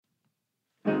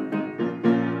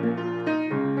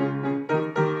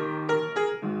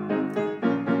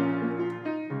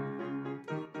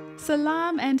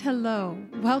Salam and hello.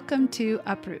 Welcome to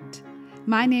Uproot.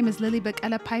 My name is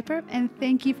Selah Piper, and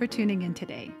thank you for tuning in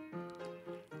today.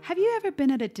 Have you ever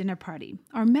been at a dinner party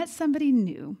or met somebody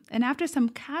new, and after some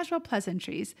casual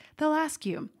pleasantries, they'll ask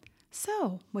you,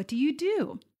 "So, what do you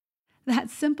do?" That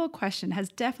simple question has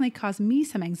definitely caused me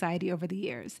some anxiety over the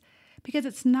years, because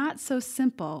it's not so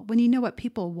simple when you know what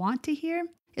people want to hear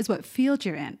is what field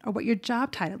you're in or what your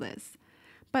job title is.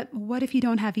 But what if you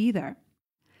don't have either?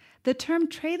 The term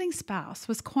trailing spouse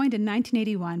was coined in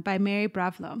 1981 by Mary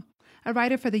Bravlo, a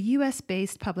writer for the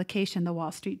U.S.-based publication The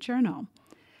Wall Street Journal.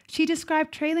 She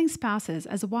described trailing spouses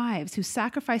as wives who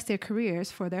sacrifice their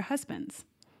careers for their husbands.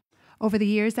 Over the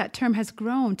years, that term has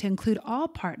grown to include all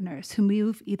partners who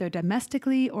move either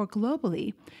domestically or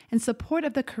globally in support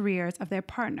of the careers of their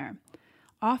partner,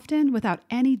 often without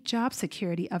any job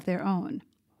security of their own.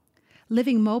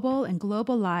 Living mobile and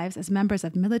global lives as members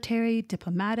of military,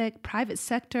 diplomatic, private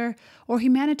sector, or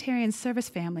humanitarian service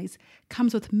families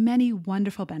comes with many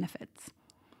wonderful benefits.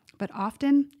 But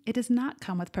often, it does not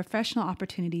come with professional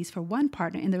opportunities for one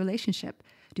partner in the relationship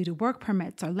due to work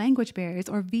permits or language barriers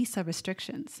or visa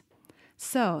restrictions.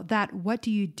 So that "what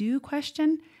do you do"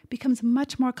 question becomes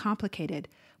much more complicated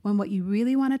when what you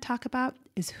really want to talk about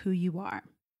is who you are.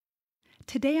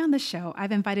 Today on the show,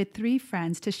 I've invited 3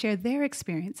 friends to share their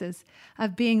experiences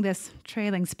of being this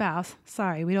trailing spouse.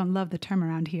 Sorry, we don't love the term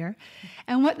around here.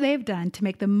 And what they've done to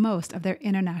make the most of their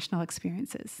international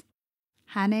experiences.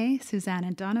 Hanne, Susanne,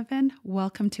 and Donovan,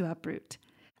 welcome to Uproot.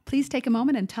 Please take a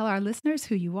moment and tell our listeners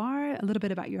who you are, a little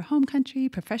bit about your home country,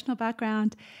 professional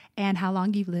background, and how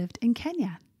long you've lived in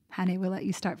Kenya. Hanne, we'll let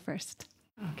you start first.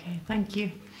 Okay, thank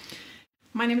you.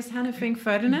 My name is Hanne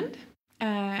Ferdinand.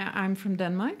 I'm from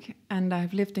Denmark, and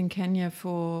I've lived in Kenya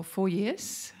for 4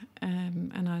 years,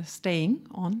 and I'm staying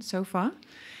on so far.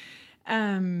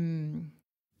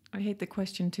 I hate the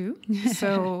question too.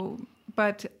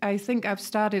 But I think I've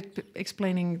started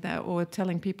explaining that or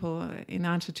telling people in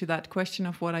answer to that question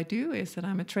of what I do is that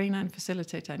I'm a trainer and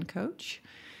facilitator and coach.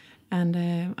 And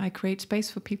I create space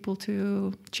for people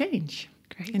to change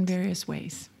in various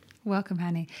ways. Welcome,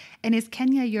 Hanne. And is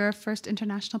Kenya your first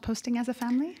international posting as a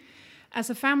family? As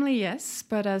a family, yes.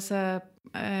 But as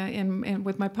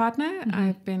with my partner,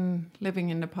 I've been living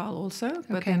in Nepal also.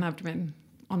 But then I've been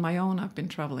on my own. I've been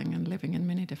traveling and living in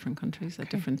many different countries at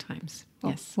different times.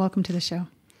 Well, yes. Welcome to the show.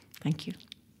 Thank you.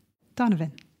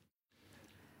 Donovan.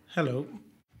 Hello.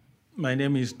 My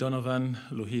name is Donovan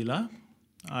Luhila.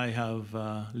 I have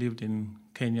lived in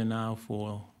Kenya now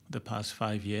for the past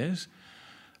 5 years.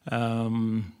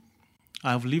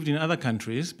 I've lived in other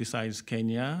countries besides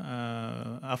Kenya.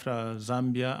 After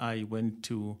Zambia, I went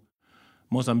to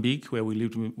Mozambique, where we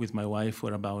lived with my wife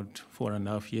for about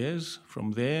 4.5 years.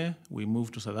 From there, we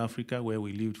moved to South Africa, where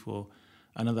we lived for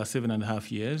another 7.5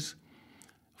 years.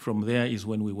 From there is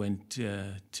when we went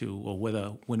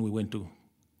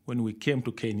when we came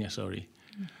to Kenya,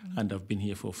 and I've been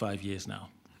here for 5 years now.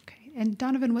 Okay. And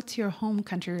Donovan, what's your home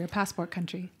country, your passport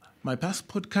country? My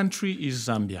passport country is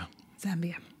Zambia.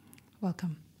 Zambia.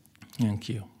 Welcome. Thank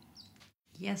you.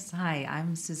 Yes, hi,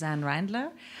 I'm Susanne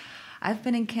Reindler. I've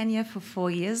been in Kenya for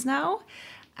 4 years now,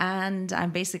 and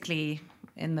I'm basically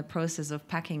in the process of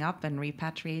packing up and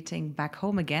repatriating back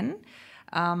home again,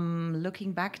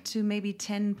 looking back to maybe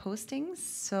 10 postings.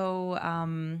 So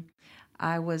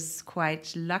I was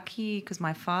quite lucky because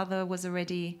my father was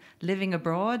already living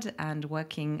abroad and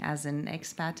working as an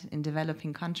expat in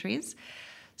developing countries.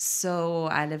 So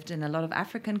I lived in a lot of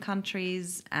African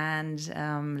countries, and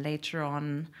later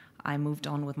on I moved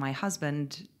on with my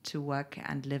husband to work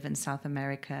and live in South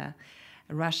America,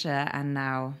 Russia, and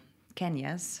now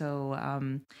Kenya. So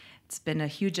it's been a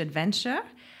huge adventure.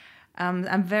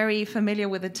 I'm very familiar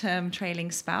with the term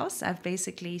trailing spouse. I've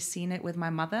basically seen it with my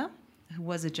mother, who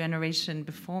was a generation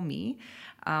before me,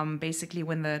 basically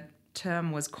when the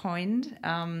term was coined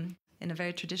in a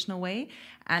very traditional way.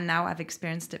 And now I've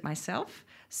experienced it myself.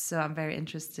 So I'm very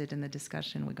interested in the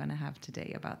discussion we're going to have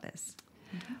today about this.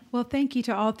 Well, thank you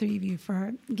to all 3 of you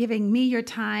for giving me your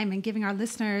time and giving our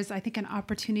listeners, I think, an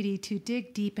opportunity to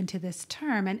dig deep into this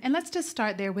term. And let's just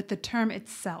start there with the term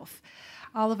itself.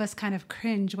 All of us kind of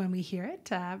cringe when we hear it.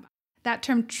 That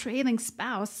term trailing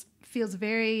spouse feels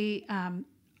very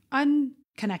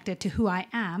unconnected to who I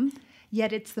am,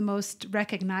 yet it's the most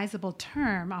recognizable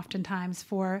term oftentimes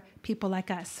for people like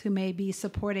us who may be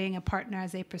supporting a partner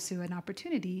as they pursue an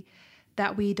opportunity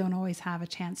that we don't always have a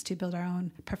chance to build our own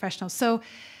professionals. So,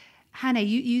 Hanne,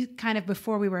 you kind of,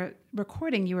 before we were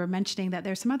recording, you were mentioning that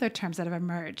there's some other terms that have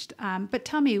emerged. But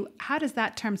tell me, how does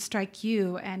that term strike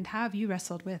you, and how have you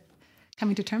wrestled with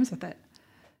coming to terms with it?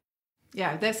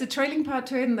 Yeah, there's a trailing part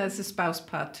to it and there's a spouse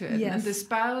part to it. Yes. And the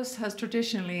spouse has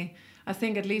traditionally, I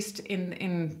think at least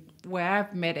in where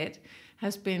I've met it,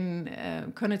 has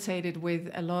been connotated with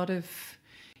a lot of,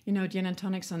 gin and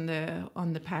tonics on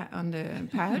the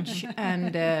pouch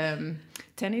and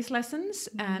tennis lessons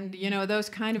and those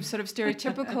kind of sort of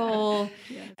stereotypical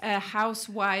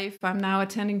housewife. I'm now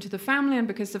attending to the family, and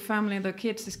because the family and the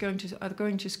kids are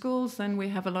going to schools, then we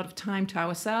have a lot of time to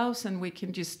ourselves, and we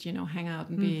can just hang out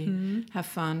and have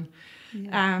fun.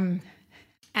 Yeah.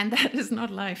 And that is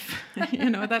not life.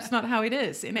 That's not how it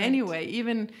is in any way.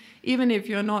 Even if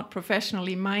you're not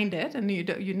professionally minded and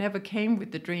you never came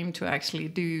with the dream to actually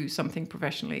do something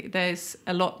professionally, there's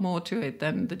a lot more to it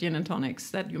than the gin and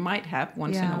tonics that you might have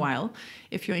once in a while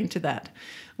if you're into that,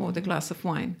 or the glass of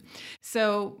wine.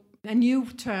 So a new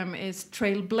term is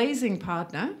trailblazing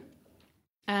partner.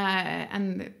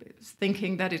 And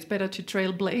thinking that it's better to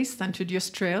trailblaze than to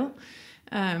just trail.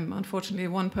 Unfortunately,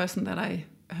 one person that I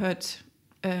heard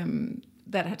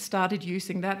that had started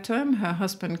using that term, her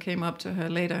husband came up to her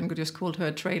later and just called her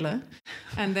a trailer.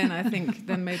 And then I think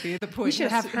maybe the point we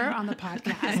should have her on the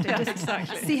podcast and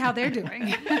just see how they're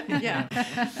doing. Yeah,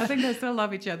 I think they still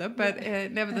love each other, but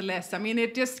nevertheless, I mean,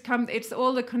 it's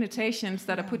all the connotations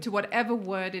that are put to whatever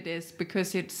word it is,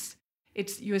 because it's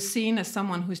you're seen as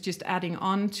someone who's just adding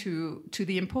on to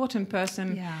the important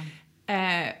person. Yeah.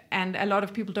 And a lot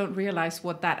of people don't realize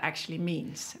what that actually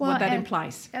means, what that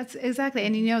implies. That's exactly.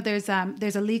 And,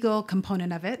 there's a legal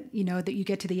component of it, that you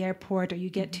get to the airport or you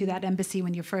get to that embassy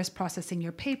when you're first processing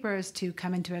your papers to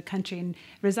come into a country and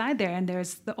reside there. And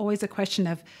there's always a question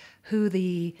of who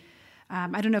the...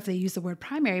 I don't know if they use the word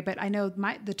primary, but I know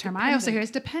the term I also hear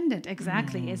is dependent.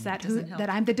 Exactly. Is that that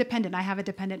I'm the dependent. I have a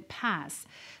dependent pass.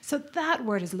 So that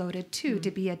word is loaded too,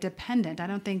 to be a dependent. I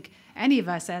don't think any of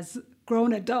us as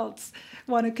grown adults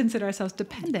want to consider ourselves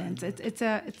dependents.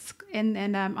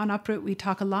 On Uproot we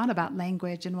talk a lot about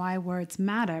language and why words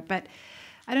matter. But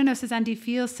I don't know, Susanne, do you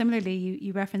feel similarly?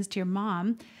 You referenced your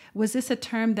mom. Was this a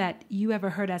term that you ever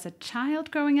heard as a child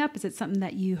growing up? Is it something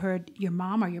that you heard your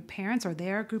mom or your parents or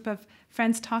their group of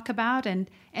friends talk about? And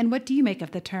what do you make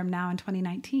of the term now in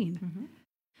 2019? Mm-hmm.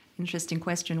 Interesting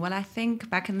question. Well, I think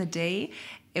back in the day,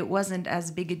 it wasn't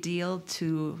as big a deal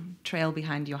to trail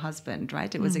behind your husband,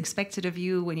 right? It was expected of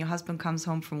you when your husband comes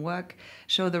home from work,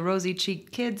 show the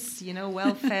rosy-cheeked kids,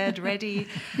 well-fed, ready,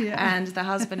 and the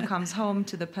husband comes home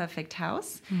to the perfect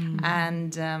house.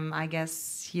 And I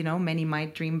guess, many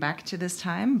might dream back to this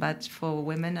time, but for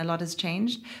women, a lot has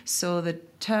changed. So the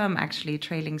term, actually,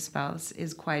 trailing spouse,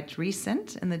 is quite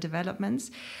recent in the developments,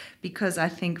 because I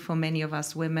think for many of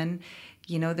us women,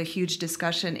 the huge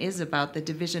discussion is about the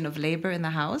division of labor in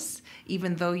the house.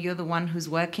 Even though you're the one who's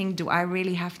working, do I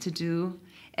really have to do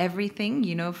everything,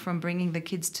 from bringing the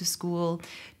kids to school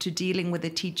to dealing with the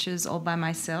teachers all by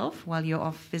myself while you're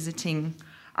off visiting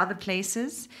other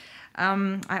places?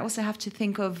 I also have to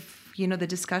think of the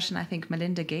discussion. I think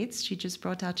Melinda Gates, she just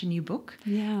brought out a new book.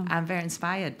 Yeah, I'm very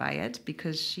inspired by it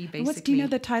because she basically... Do you know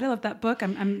the title of that book?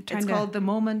 It's called The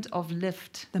Moment of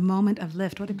Lift. The Moment of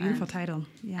Lift. What a beautiful title.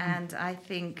 Yeah. And I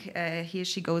think here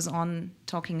she goes on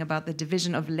talking about the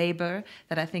division of labor,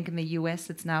 that I think in the US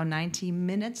it's now 90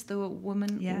 minutes the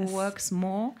woman works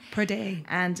more per day.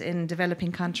 And in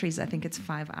developing countries, I think it's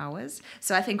 5 hours.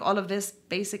 So I think all of this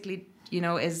basically,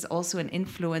 is also an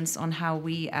influence on how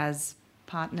we as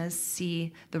partners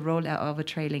see the role of a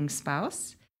trailing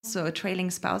spouse. So a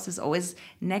trailing spouse is always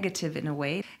negative in a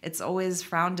way. It's always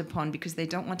frowned upon because they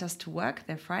don't want us to work.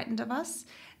 They're frightened of us.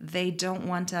 They don't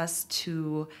want us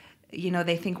to,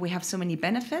 they think we have so many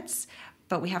benefits,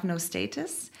 but we have no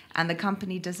status. And the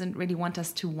company doesn't really want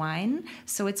us to whine.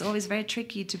 So it's always very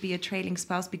tricky to be a trailing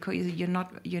spouse because you're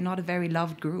not a very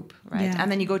loved group, right? Yeah.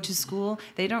 And then you go to school,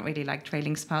 they don't really like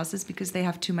trailing spouses because they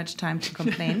have too much time to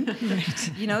complain.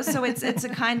 Right. So it's a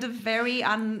kind of very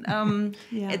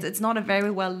it's not a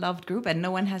very well loved group, and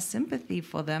no one has sympathy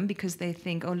for them because they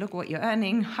think, oh, look what you're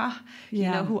earning.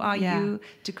 Who are you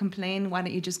to complain? Why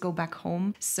don't you just go back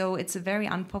home? So it's a very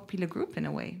unpopular group in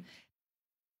a way.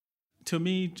 To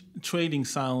me, trading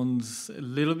sounds a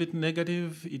little bit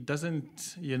negative. It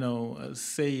doesn't,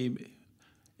 say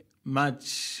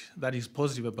much that is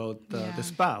positive about the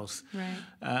spouse. Right.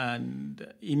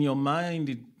 And in your mind,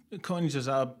 it conjures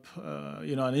up,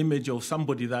 an image of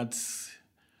somebody that's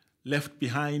left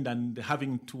behind and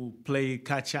having to play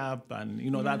catch up and,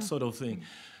 that sort of thing.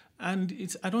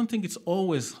 And I don't think it's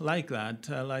always like that.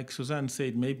 Like Susanne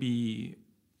said, maybe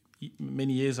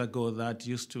many years ago that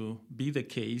used to be the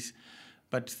case,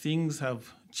 but things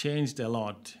have changed a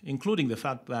lot, including the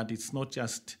fact that it's not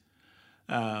just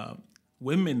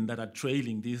women that are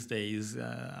trailing these days.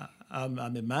 I'm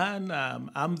a man.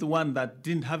 I'm the one that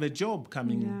didn't have a job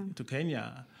coming to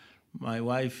Kenya. My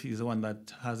wife is the one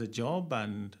that has a job,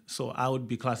 and so I would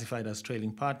be classified as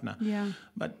trailing partner. Yeah.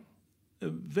 But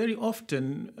very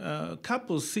often,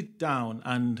 couples sit down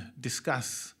and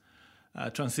discuss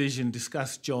transition,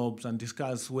 discuss jobs, and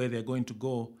discuss where they're going to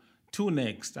go to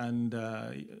next. And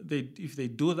if they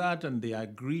do that and they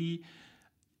agree,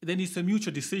 then it's a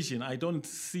mutual decision. I don't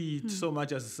see it so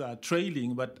much as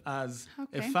trailing, but as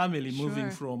a family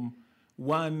moving from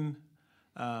one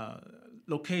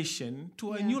location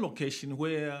to a new location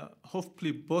where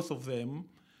hopefully both of them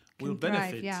will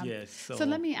benefit. Yes. So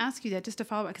let me ask you that just to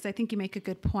follow up, because I think you make a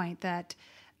good point that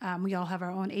we all have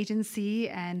our own agency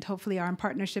and hopefully are in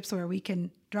partnerships where we can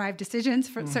drive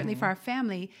decisions, certainly for our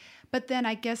family. But then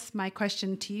I guess my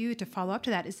question to you to follow up to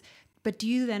that is, but do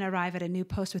you then arrive at a new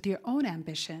post with your own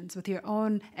ambitions, with your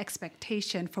own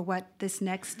expectation for what this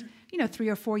next 3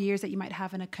 or 4 years that you might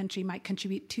have in a country might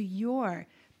contribute to your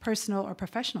personal or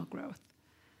professional growth?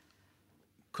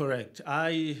 Correct.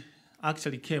 I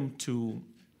actually came to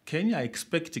Kenya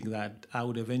expecting that I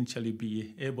would eventually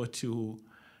be able to,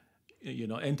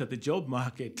 enter the job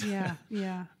market.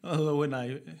 Yeah. Although when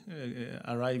I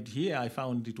arrived here, I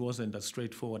found it wasn't as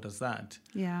straightforward as that.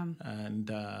 Yeah.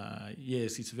 And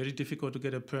yes, it's very difficult to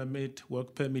get a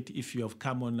work permit, if you have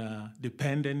come on a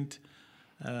dependent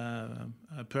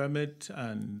permit,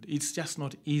 and it's just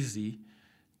not easy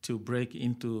to break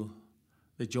into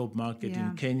the job market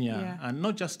in Kenya, and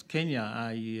not just Kenya.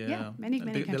 Many the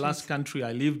countries. last country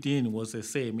I lived in was the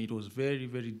same. It was very,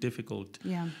 very difficult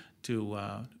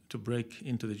to break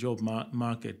into the job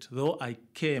market. Though I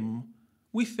came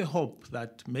with the hope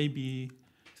that maybe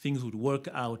things would work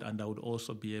out and I would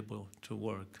also be able to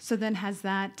work. So then, has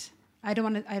that? I don't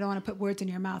want to put words in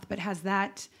your mouth, but has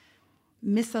that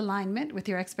misalignment with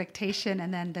your expectation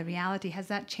and then the reality, has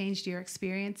that changed your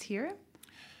experience here?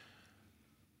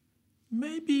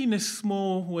 Maybe in a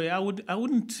small way. I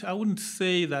wouldn't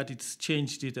say that it's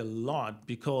changed it a lot,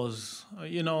 because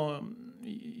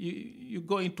you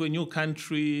go into a new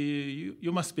country,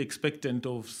 you must be expectant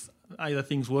of either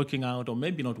things working out or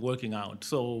maybe not working out.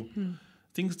 So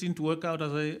things didn't work out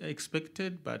as I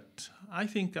expected, but I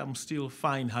think I'm still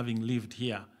fine having lived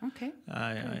here. Okay.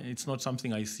 It's not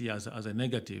something I see as a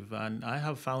negative, and I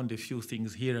have found a few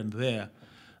things here and there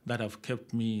that have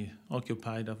kept me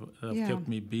occupied, have kept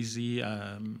me busy.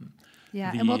 And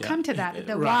we'll come to that,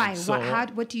 the why. So,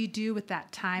 what do you do with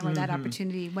that time or that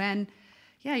opportunity when,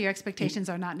 your expectations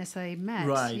are not necessarily met?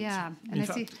 Right. Yeah. And in I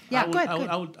fact, see. Yeah, good.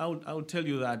 I would tell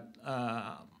you that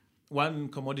one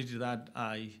commodity that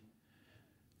I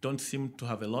don't seem to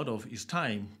have a lot of is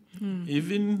time.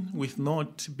 Even with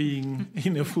not being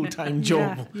in a full-time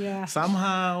job,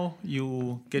 somehow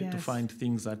you get to find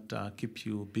things that keep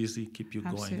you busy, keep you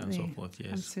going, and so forth.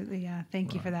 Yes, absolutely. Yeah,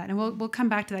 thank you for that, and we'll come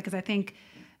back to that, because I think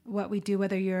what we do,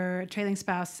 whether you're a trailing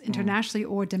spouse internationally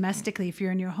or domestically, if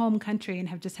you're in your home country and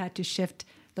have just had to shift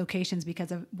locations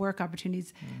because of work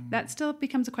opportunities, that still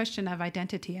becomes a question of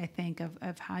identity. I think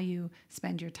of how you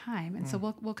spend your time, and so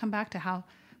we'll come back to how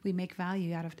we make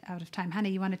value out of time. Hanne,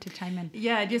 you wanted to chime in?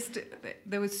 Yeah, just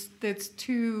there's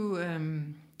two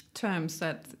terms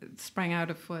that sprang out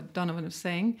of what Donovan was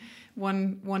saying.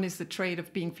 One is the trait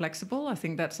of being flexible. I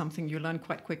think that's something you learn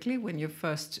quite quickly when you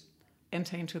first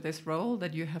enter into this role,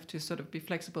 that you have to sort of be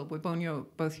flexible with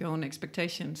both your own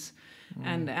expectations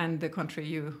and the country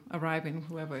you arrive in,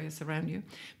 whoever is around you.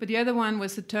 But the other one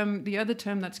was the other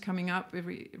term that's coming up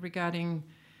regarding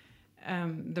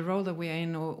the role that we're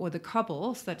in, or the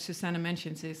couples that Susanne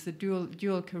mentions, is the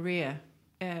dual career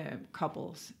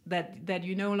couples, that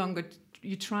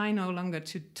you try no longer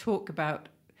to talk about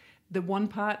the one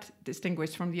part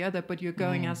distinguished from the other, but you're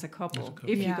going as a couple.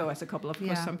 If you go as a couple, of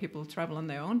course, some people travel on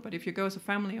their own, but if you go as a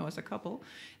family or as a couple,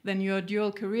 then you're a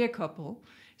dual career couple.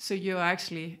 So you're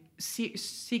actually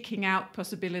seeking out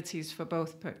possibilities for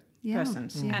both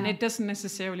persons, and it doesn't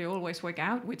necessarily always work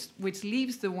out, which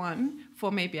leaves the one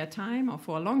for maybe a time or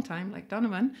for a long time, like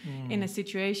Donovan, in a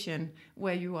situation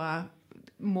where you are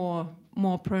more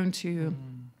prone to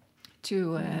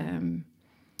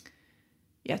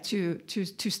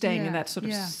staying in that sort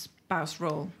of spouse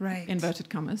role, inverted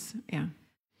commas. Yeah.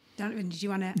 Donovan, did you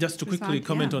want to just to quickly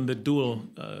comment on the dual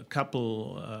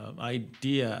couple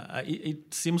idea?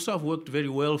 It seems to have worked very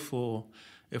well for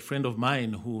a friend of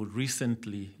mine who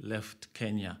recently left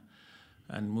Kenya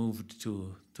and moved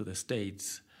to the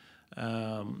States.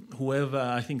 Whoever,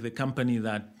 I think the company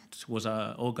that was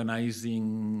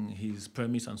organizing his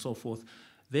permits and so forth,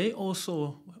 they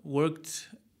also worked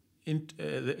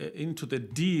into the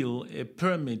deal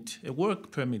a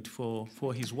work permit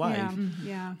for his wife.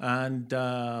 And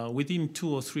within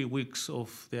 2 or 3 weeks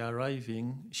of their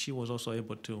arriving, she was also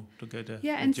able to get a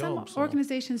and job. Some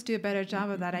organizations do a better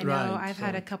job of that. I know I've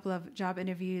had a couple of job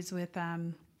interviews with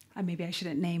maybe I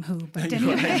shouldn't name who, but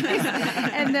anyway.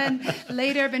 And then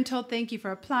later I've been told, thank you for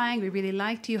applying. We really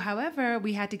liked you. However,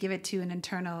 we had to give it to an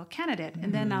internal candidate.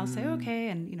 And then I'll say, okay,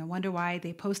 and wonder why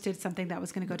they posted something that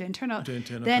was going to go to internal.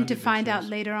 Then to find out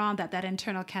later on that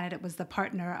internal candidate was the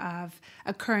partner of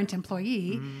a current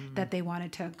employee that they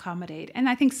wanted to accommodate. And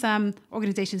I think some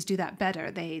organizations do that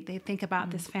better. They think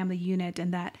about this family unit,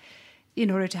 and that in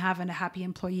order to have a happy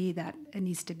employee, that it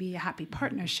needs to be a happy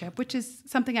partnership, which is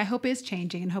something I hope is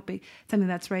changing, and hoping something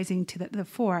that's rising to the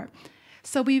fore.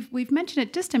 So we've mentioned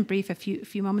it just in brief a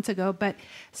few moments ago, but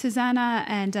Susanne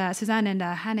and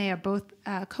Hanne are both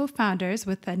co-founders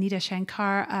with Nita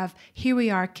Shankar of Here We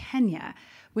Are Kenya,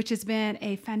 which has been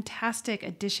a fantastic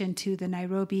addition to the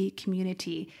Nairobi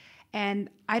community. And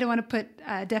I don't want to put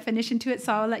a definition to it,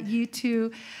 so I'll let you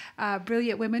two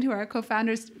brilliant women who are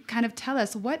co-founders kind of tell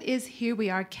us, what is Here We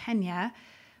Are Kenya?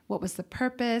 What was the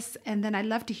purpose? And then I'd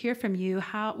love to hear from you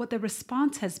what the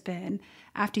response has been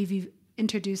after you've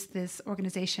introduced this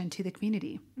organization to the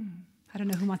community. I don't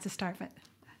know who wants to start, but...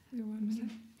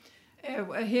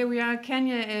 Here We Are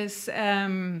Kenya is...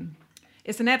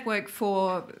 It's a network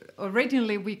for,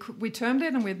 originally we termed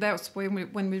it, and that's when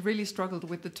we really struggled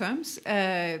with the terms,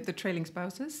 the trailing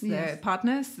spouses, the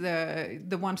partners,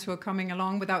 the ones who are coming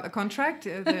along without a contract,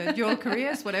 the dual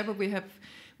careers, whatever.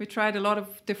 We tried a lot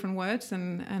of different words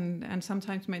and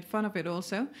sometimes made fun of it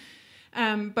also.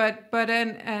 But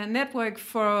a network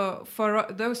for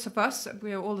those of us,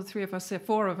 we are all the three of us,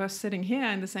 4 of us sitting here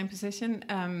in the same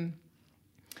position,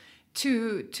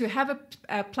 to have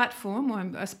a platform or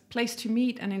a place to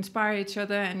meet and inspire each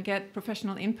other and get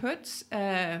professional inputs,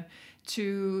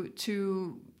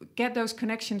 to get those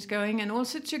connections going, and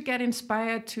also to get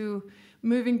inspired to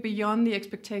moving beyond the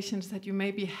expectations that you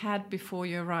maybe had before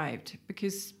you arrived,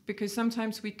 because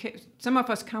sometimes some of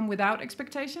us come without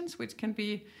expectations, which can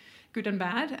be good and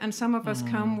bad, and some of us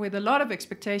come with a lot of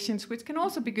expectations, which can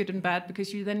also be good and bad,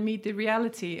 because you then meet the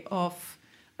reality of,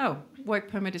 work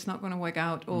permit is not going to work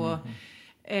out, or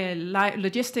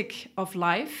logistic of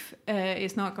life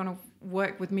is not going to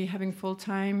work with me having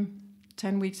full-time,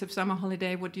 10 weeks of summer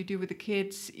holiday. What do you do with the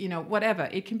kids? Whatever.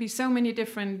 It can be so many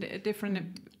different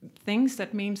things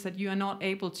that means that you are not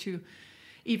able to,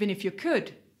 even if you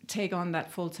could, take on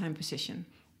that full-time position.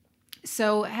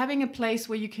 So having a place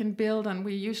where you can build, and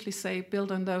we usually say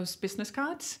build on those business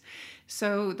cards,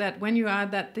 so that when you are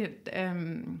at that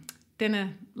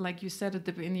dinner, like you said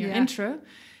in your intro,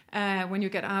 when you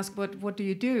get asked what do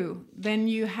you do, then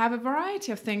you have a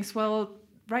variety of things. Well,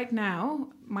 right now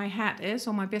my hat is,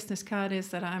 or my business card is,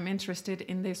 that I'm interested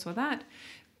in this or that.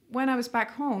 When I was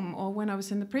back home, or when I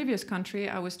was in the previous country,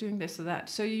 I was doing this or that.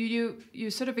 So you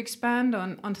sort of expand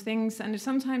on things, and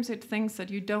sometimes it's things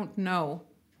that you don't know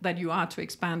that you are to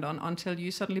expand on until you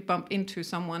suddenly bump into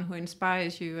someone who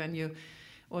inspires you, and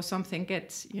or something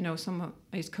gets, someone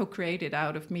is co-created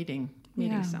out of meeting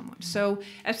someone. So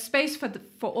a space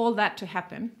for all that to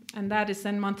happen, and that is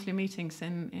then monthly meetings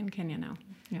in Kenya now.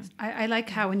 Yeah. I like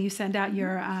how when you send out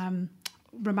your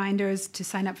reminders to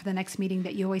sign up for the next meeting,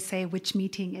 that you always say which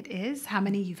meeting it is, how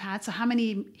many you've had. So how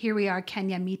many Here We Are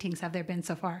Kenya meetings have there been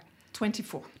so far?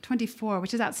 24,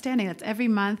 which is outstanding. That's every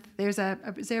month. Is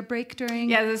there a break during?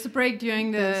 Yeah, there's a break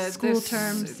during the school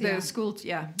terms. School,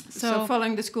 yeah. So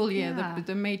following the school year,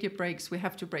 the major breaks, we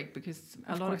have to break, because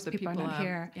a lot of the people are not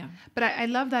here. Yeah. But I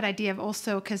love that idea of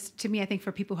also, because to me, I think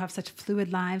for people who have such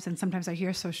fluid lives, and sometimes are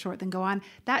here so short then go on,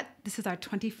 this is our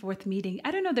 24th meeting.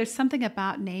 I don't know, there's something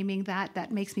about naming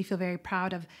that makes me feel very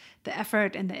proud of the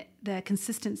effort and the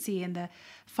consistency and the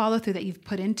follow-through that you've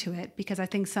put into it, because I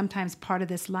think sometimes part of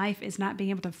this life is not being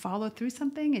able to follow through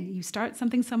something, and you start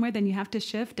something somewhere, then you have to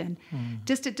shift, and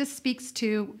it just speaks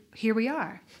to here we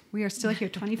are. We are still here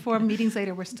 24 meetings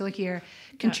later. We're still here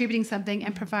contributing something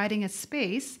and providing a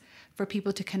space for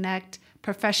people to connect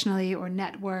professionally or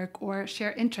network or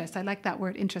share interests. I like that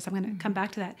word, interest. I'm going to come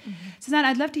back to that. Susanne,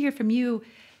 I'd love to hear from you.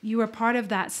 You were part of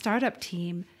that startup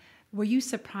team. Were you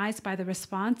surprised by the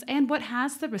response? And what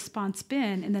has the response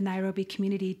been in the Nairobi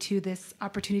community to this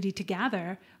opportunity to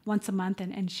gather once a month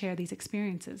and share these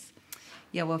experiences?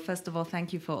 Yeah, well, first of all,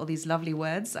 thank you for all these lovely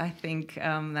words. I think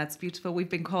that's beautiful. We've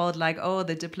been called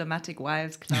the Diplomatic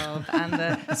Wives Club and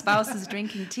the Spouses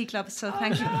Drinking Tea Club. So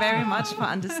thank you very much for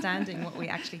understanding what we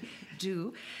actually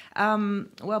do.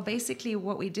 Well, basically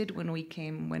what we did when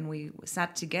we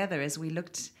sat together is we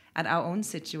looked at our own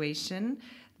situation,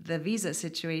 the visa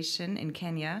situation in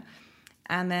Kenya,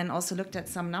 and then also looked at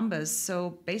some numbers.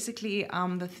 So basically,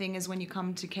 the thing is, when you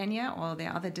come to Kenya or the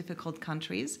other difficult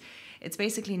countries, it's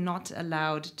basically not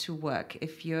allowed to work.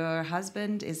 If your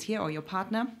husband is here or your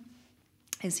partner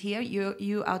is here,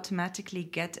 you automatically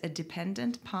get a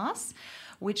dependent pass,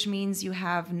 which means you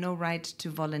have no right to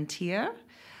volunteer.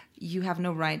 You have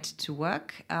no right to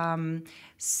work.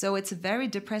 So it's a very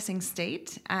depressing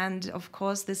state. And of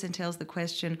course, this entails the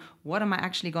question, what am I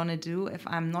actually going to do if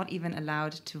I'm not even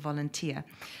allowed to volunteer?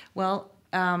 Well,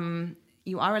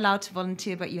 you are allowed to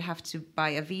volunteer, but you have to buy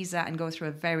a visa and go through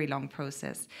a very long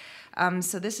process.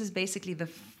 So this is basically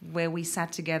where we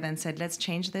sat together and said, let's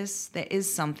change this. There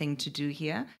is something to do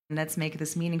here. And let's make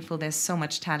this meaningful. There's so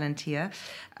much talent here.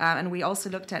 And we also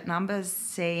looked at numbers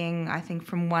saying, I think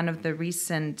from one of the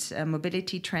recent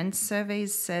mobility trends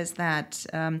surveys says that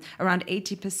around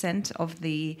 80 to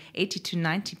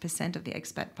 90% of the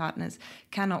expat partners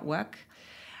cannot work.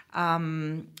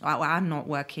 Are not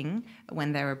working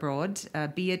when they're abroad,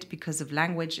 be it because of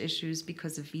language issues,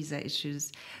 because of visa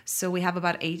issues. So we have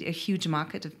about a huge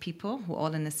market of people who are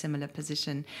all in a similar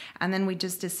position. And then we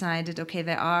just decided, okay,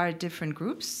 there are different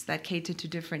groups that cater to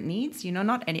different needs. You know,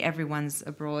 not everyone's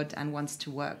abroad and wants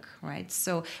to work, right?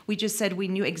 So we just said we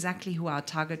knew exactly who our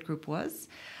target group was.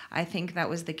 I think that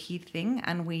was the key thing.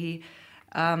 And we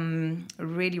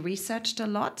really researched a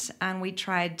lot, and we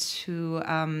tried to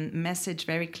message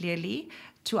very clearly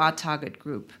to our target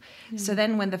group. Yeah. So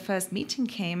then when the first meeting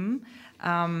came,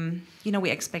 we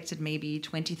expected maybe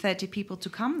 20, 30 people to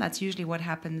come. That's usually what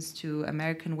happens to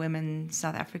American women,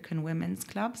 South African women's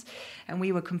clubs. And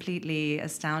we were completely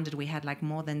astounded. We had like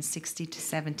more than 60 to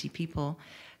 70 people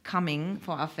coming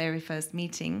for our very first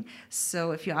meeting.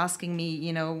 So if you're asking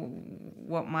me,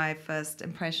 what my first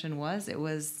impression was, it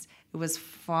was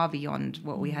far beyond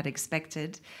what we had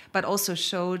expected, but also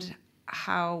showed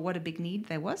what a big need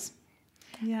there was.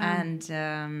 Yeah. And,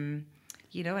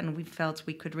 and we felt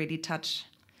we could really touch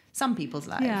some people's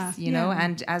lives,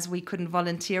 and as we couldn't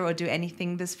volunteer or do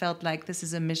anything, this felt like this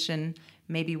is a mission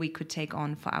maybe we could take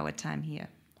on for our time here.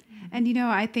 And,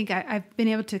 I think I've been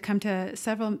able to come to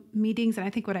several meetings, and I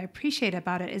think what I appreciate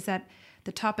about it is that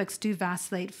the topics do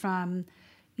vacillate from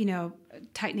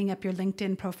tightening up your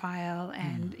LinkedIn profile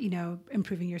and,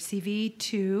 improving your CV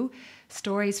to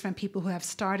stories from people who have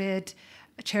started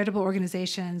charitable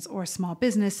organizations or small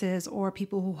businesses, or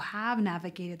people who have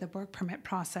navigated the work permit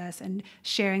process and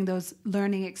sharing those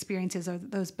learning experiences or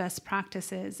those best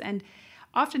practices. And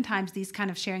oftentimes these kind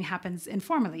of sharing happens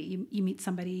informally. You meet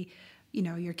somebody,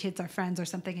 your kids are friends or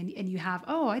something, and you have,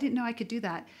 I didn't know I could do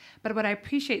that. But what I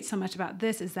appreciate so much about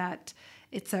this is that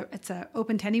it's a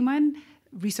open to anyone.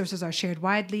 Resources are shared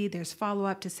widely. There's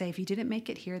follow-up to say, if you didn't make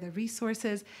it, here are the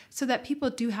resources, so that people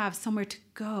do have somewhere to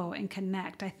go and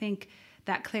connect. I think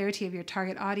that clarity of your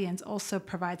target audience also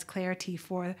provides clarity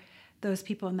for those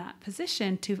people in that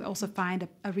position to also find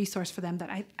a resource for them that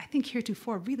I think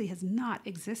heretofore really has not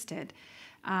existed.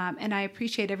 And I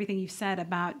appreciate everything you've said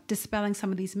about dispelling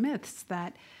some of these myths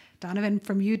that, Donovan,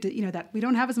 from you, that we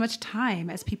don't have as much time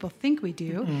as people think we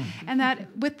do, and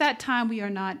that with that time we are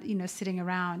not, sitting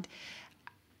around.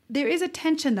 There is a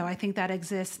tension, though, I think that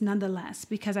exists nonetheless,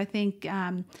 because I think,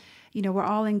 we're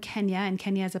all in Kenya, and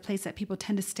Kenya is a place that people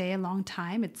tend to stay a long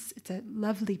time. It's a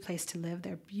lovely place to live.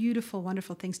 There are beautiful,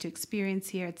 wonderful things to experience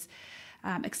here. It's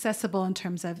accessible in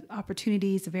terms of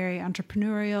opportunities, a very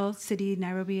entrepreneurial city,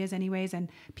 Nairobi is anyways, and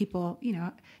people,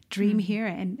 dream here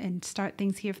and start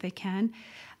things here if they can.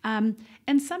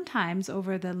 And sometimes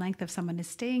over the length of someone is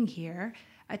staying here,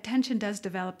 a tension does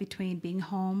develop between being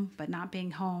home but not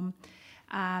being home.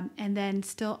 And then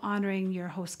still honoring your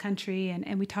host country.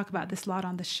 And we talk about this a lot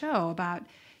on the show about,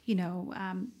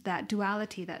 that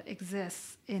duality that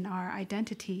exists in our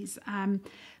identities.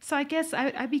 So I guess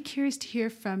I'd be curious to hear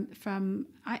from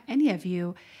any of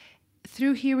you,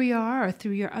 through Here We Are or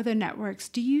through your other networks,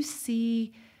 do you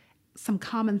see some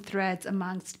common threads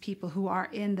amongst people who are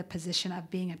in the position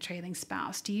of being a trailing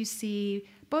spouse? Do you see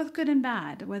both good and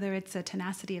bad, whether it's a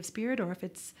tenacity of spirit or if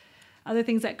it's other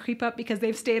things that creep up because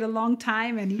they've stayed a long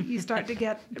time and you start to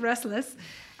get restless.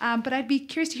 But I'd be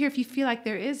curious to hear if you feel like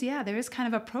there is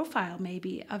kind of a profile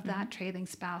maybe of that trailing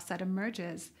spouse that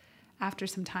emerges after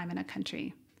some time in a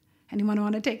country. Anyone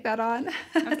want to take that on?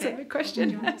 That's a big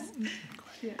question.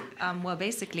 Well,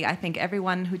 basically, I think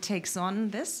everyone who takes on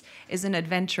this is an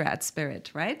adventurer at spirit,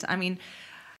 right? I mean,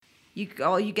 you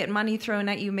get money thrown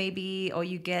at you maybe, or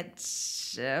you get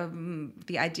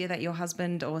the idea that your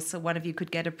husband or so one of you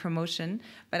could get a promotion.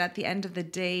 But at the end of the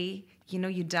day,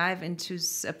 you dive into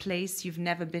a place you've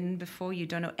never been before, you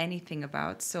don't know anything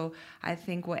about. So I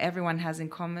think what everyone has in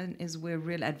common is we're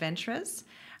real adventurers.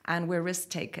 and we're risk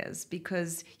takers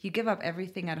because you give up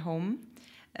everything at home,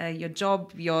 your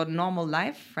job, your normal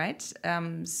life, right?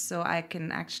 So I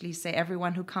can actually say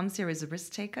everyone who comes here is a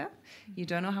risk taker. You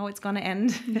don't know how it's going to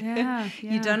end.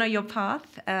 You don't know your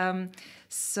path.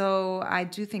 So I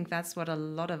do think that's what a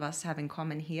lot of us have in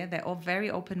common here. They're all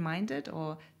very open-minded,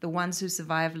 or the ones who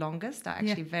survive longest are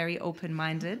actually very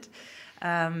open-minded,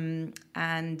 and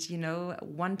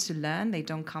want to learn. They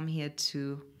don't come here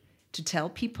to tell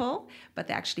people, but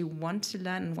they actually want to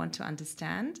learn and want to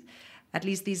understand. At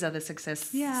least these are the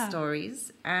success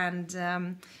stories. And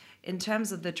in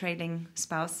terms of the trailing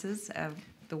spouses,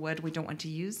 the word we don't want to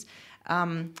use,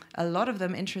 a lot of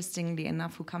them, interestingly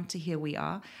enough, who come to Here We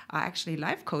Are actually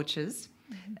life coaches.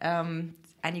 And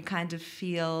you kind of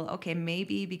feel, okay,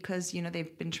 maybe because,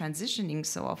 they've been transitioning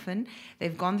so often,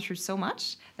 they've gone through so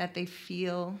much that they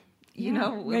feel,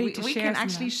 we can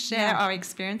actually share our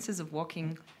experiences of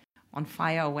walking on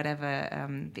fire or whatever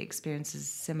the experience is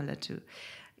similar to.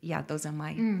 Yeah, those are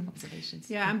my observations.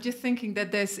 Yeah, I'm just thinking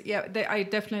that I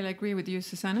definitely agree with you,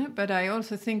 Susanne, but I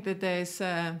also think that there's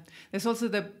also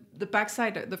the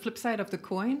backside, the flip side of the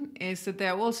coin is that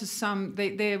there are also some,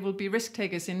 there will be risk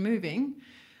takers in moving,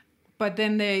 but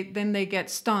then they get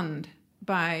stunned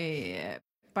by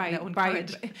our own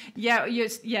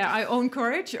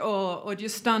courage, or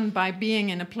just stunned by being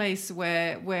in a place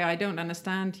where I don't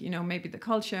understand, maybe the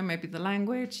culture, maybe the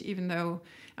language, even though,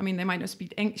 they might not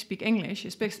speak English,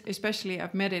 especially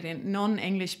I've met it in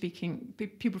non-English speaking,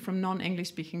 people from non-English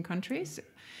speaking countries,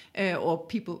 or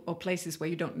places where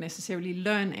you don't necessarily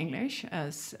learn English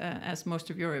as most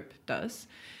of Europe does.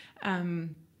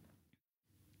 And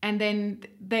then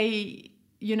they,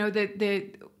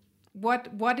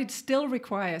 what it still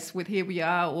requires with Here We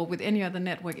Are or with any other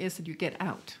network is that you get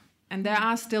out. And there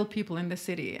are still people in the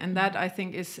city. And that, I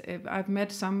think, is, I've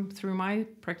met some through my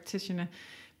practicing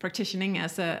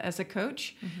as a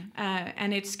coach.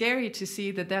 And it's scary to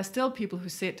see that there are still people who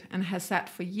sit and has sat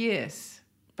for years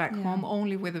back home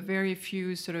only with a very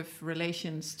few sort of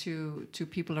relations to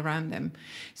people around them.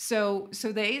 So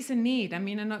there is a need.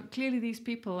 And clearly these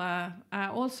people are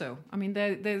also,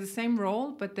 they're the same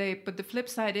role, but the flip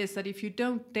side is that if you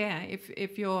don't dare,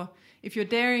 if your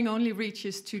daring only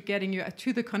reaches to getting you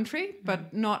to the country,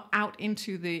 but not out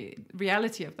into the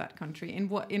reality of that country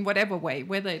in whatever way,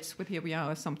 whether it's with Here We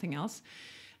Are or something else,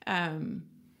 then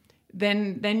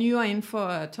you are in for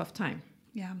a tough time.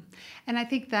 Yeah. And I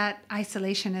think that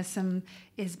isolationism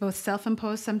is both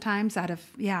self-imposed sometimes out of,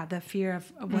 the fear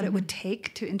of what it would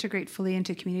take to integrate fully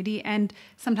into community, and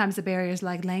sometimes the barriers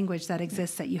like language that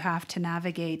exists that you have to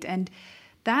navigate. And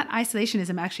that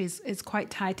isolationism actually is quite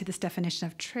tied to this definition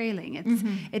of trailing.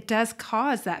 It does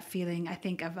cause that feeling, I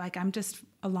think, of like, I'm just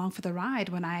along for the ride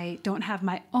when I don't have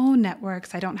my own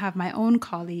networks, I don't have my own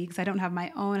colleagues, I don't have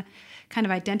my own kind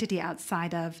of identity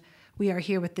outside of, we are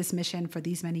here with this mission for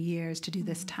these many years to do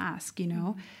this task,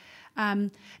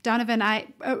 Donovan,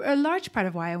 a large part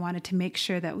of why I wanted to make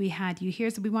sure that we had you here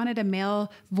is that we wanted a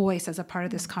male voice as a part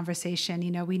of this conversation.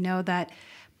 We know that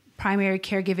primary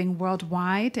caregiving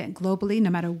worldwide and globally, no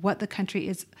matter what the country,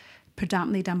 is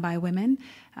predominantly done by women.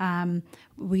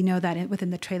 We know that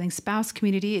within the trailing spouse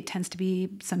community, it tends to be,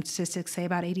 some statistics say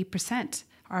about 80%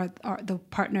 are the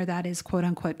partner that is quote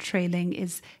unquote trailing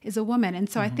is a woman. And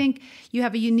so I think you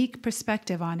have a unique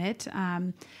perspective on it.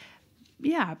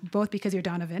 Both because you're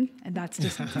Donovan, and that's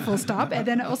just full stop, and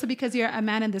then also because you're a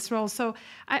man in this role. So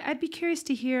I'd be curious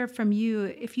to hear from you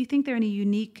if you think there are any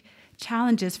unique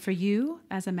challenges for you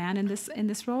as a man in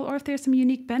this role, or if there's some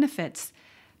unique benefits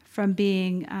from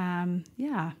being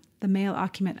the male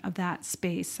occupant of that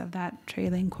space, of that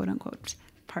trailing quote unquote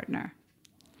partner.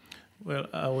 Well,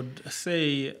 I would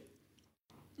say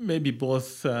maybe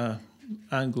both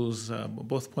angles,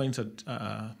 both points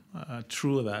are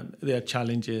true, that there are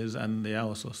challenges and there are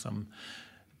also some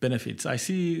benefits. I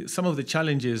see some of the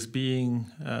challenges being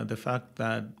the fact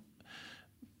that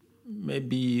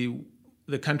maybe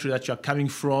the country that you're coming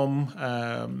from,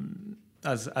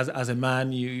 as a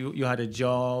man, you had a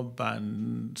job,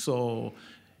 and so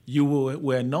you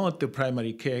were not the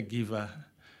primary caregiver.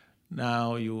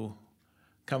 Now you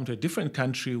come to a different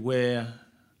country where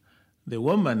the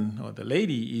woman or the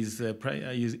lady is the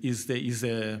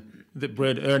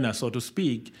bread earner, so to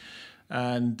speak,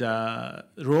 and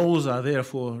roles are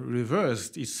therefore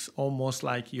reversed. It's almost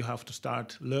like you have to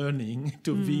start learning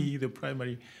to be the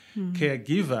primary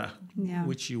caregiver,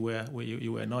 which you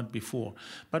were not before.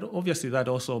 But obviously, that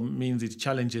also means it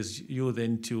challenges you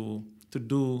then to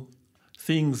do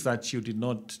things that you did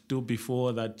not do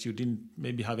before, that you didn't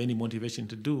maybe have any motivation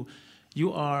to do.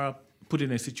 You are put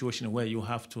in a situation where you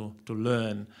have to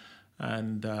learn,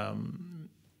 and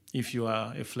if you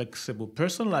are a flexible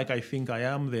person, like I think I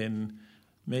am, then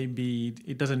maybe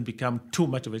it doesn't become too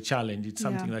much of a challenge. It's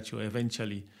something that you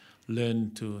eventually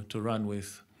learn to run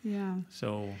with. Yeah.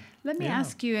 So let me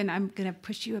ask you, and I'm going to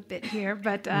push you a bit here,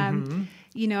 but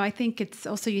you know, I think it's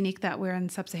also unique that we're in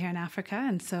sub-Saharan Africa,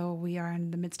 and so we are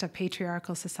in the midst of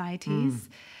patriarchal societies.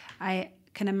 I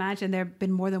can imagine there have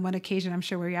been more than one occasion, I'm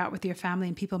sure, where you're out with your family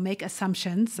and people make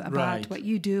assumptions about what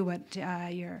you do, what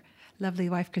your lovely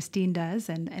wife Christine does,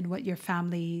 and what your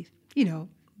family, you know,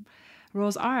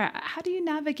 roles are. How do you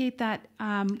navigate that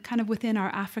kind of within our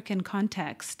African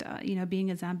context? You know, being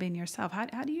a Zambian yourself, how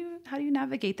do you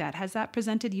navigate that? Has that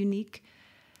presented unique?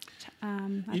 I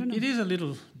don't know. It is a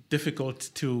little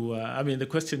difficult to. I mean, the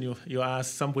question you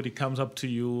ask, somebody comes up to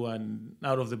you and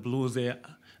out of the blue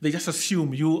they just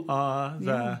assume you are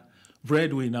the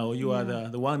breadwinner, or you are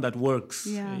the one that works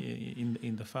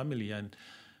in the family, and.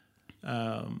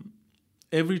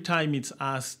 Every time it's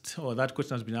asked, or that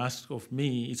question has been asked of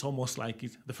me, it's almost like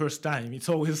it's the first time. It's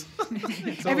always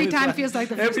every time feels like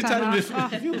the first time. Every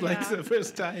time it feels like the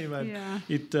first time, and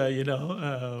it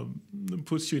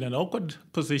puts you in an awkward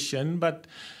position. But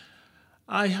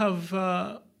I have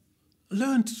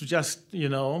learned to just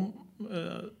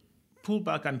pull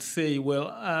back and say,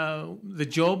 well, the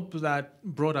job that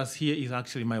brought us here is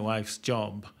actually my wife's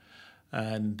job,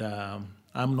 and.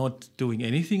 I'm not doing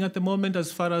anything at the moment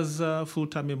as far as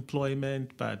full-time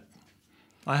employment, but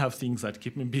I have things that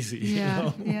keep me busy.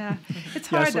 Yeah. It's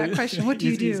hard, that question. What do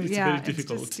you do? It's very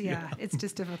difficult. It's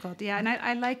just difficult. Yeah, and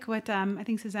I like what I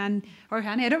think Susanne or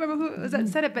Hanne, I don't remember who was that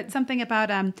said it, but something about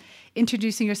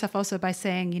introducing yourself also by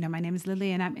saying, my name is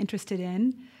Lily and I'm interested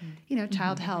in,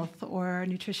 child health or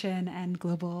nutrition and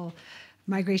global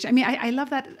migration. I mean, I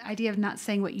love that idea of not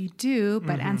saying what you do,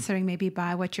 but answering maybe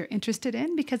by what you're interested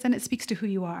in, because then it speaks to who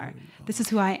you are. This is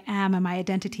who I am, and my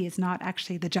identity is not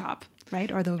actually the job,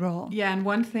 right, or the role. Yeah, and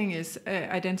one thing is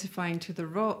identifying to the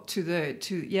role,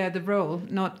 the role,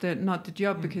 not the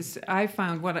job, because I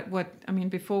found what I mean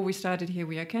before we started Here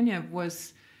We Are Kenya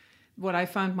was what I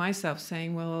found myself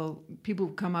saying. Well, people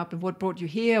come up and what brought you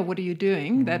here? What are you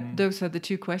doing? Those are the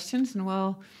two questions,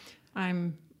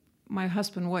 and my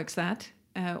husband works at,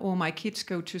 or my kids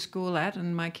go to school at,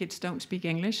 and my kids don't speak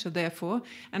English, so therefore,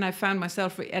 and I found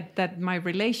myself that my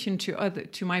relation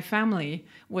to my family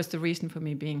was the reason for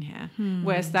me being here,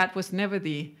 whereas that was never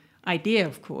the idea,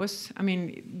 of course. I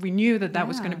mean, we knew that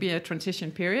was going to be a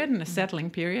transition period and a settling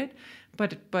period,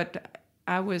 but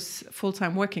I was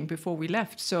full-time working before we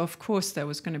left, so of course there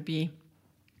was going to be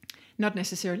not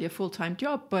necessarily a full-time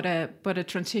job, but a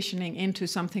transitioning into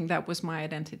something that was my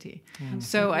identity.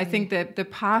 So I think that the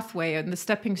pathway and the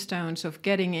stepping stones of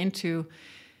getting into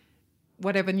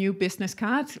whatever new business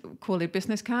card, call it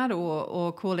business card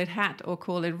or call it hat or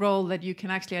call it role that you can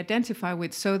actually identify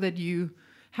with, so that you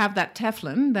have that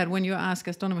Teflon that when you ask,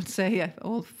 as Donovan say,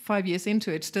 all 5 years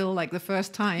into it, still like the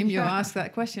first time you ask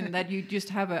that question, that you just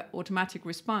have an automatic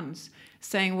response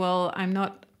saying, well,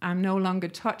 I'm no longer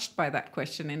touched by that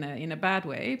question in a bad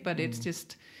way, but it's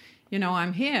just,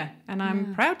 I'm here and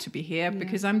I'm proud to be here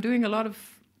because I'm doing a lot of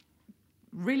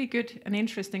really good and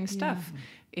interesting stuff.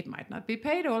 It might not be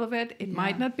paid, all of it. It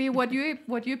might not be what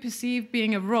you perceive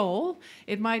being a role.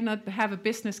 It might not have a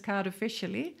business card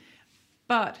officially,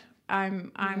 but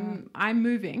I'm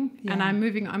moving and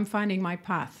I'm finding my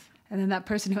path. And then that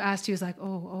person who asked you is like,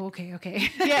 oh, okay.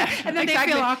 Yeah, and then they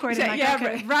feel awkward. And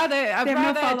okay. Rather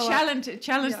challenge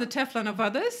the Teflon of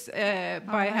others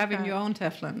by having your own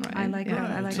Teflon. Right? I like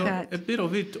that. I like that. A bit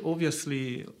of it,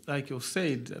 obviously, like you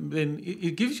said, then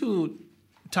it gives you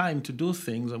time to do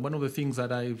things. And one of the things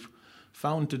that I've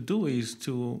found to do is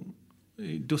to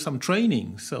do some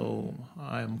training. So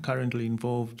I'm currently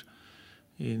involved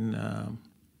in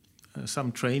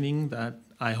some training that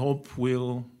I hope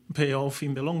will pay off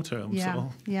in the long term.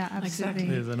 Absolutely. Exactly.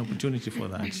 There's an opportunity for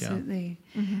that. Absolutely.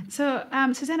 So,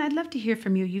 Susanne, I'd love to hear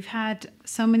from you. You've had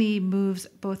so many moves,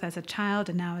 both as a child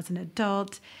and now as an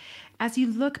adult. As you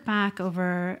look back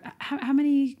over, how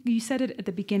many, you said it at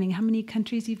the beginning, how many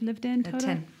countries you've lived in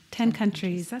total? 10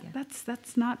 countries.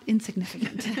 That's not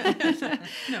insignificant.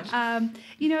 No.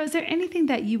 Is there anything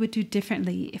that you would do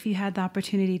differently if you had the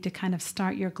opportunity to kind of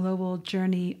start your global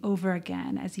journey over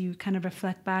again as you kind of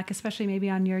reflect back, especially maybe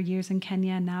on your years in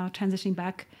Kenya and now transitioning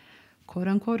back, quote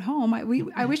unquote, home? I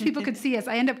wish people could see us.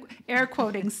 I end up air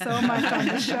quoting so much on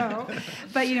the show.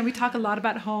 But, we talk a lot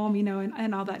about home,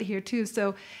 and all that here too.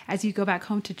 So as you go back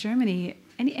home to Germany,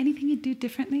 anything you'd do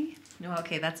differently? No,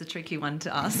 okay, that's a tricky one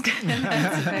to ask.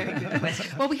 That's a very good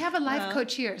question. Well, we have a life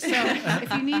coach here, so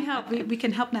if you need help, we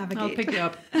can help navigate. I'll pick you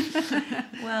up.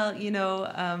 Well,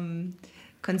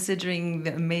 considering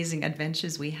the amazing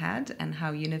adventures we had and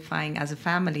how unifying as a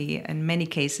family in many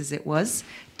cases it was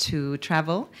to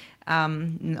travel.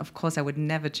 Of course, I would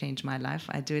never change my life.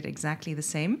 I do it exactly the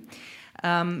same.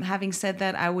 Having said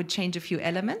that, I would change a few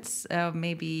elements,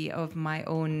 maybe of my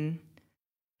own.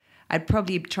 I'd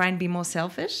probably try and be more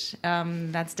selfish.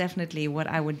 That's definitely what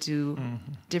I would do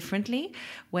differently.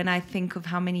 When I think of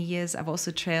how many years I've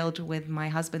also trailed with my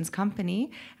husband's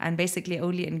company, and basically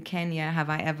only in Kenya have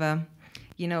I ever,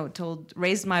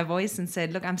 raised my voice and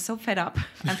said, look, I'm so fed up.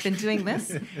 I've been doing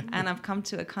this, and I've come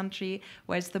to a country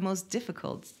where it's the most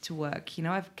difficult to work.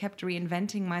 I've kept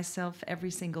reinventing myself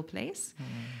every single place.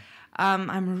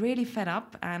 I'm really fed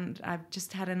up, and I've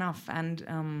just had enough.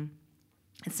 And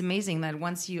it's amazing that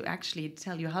once you actually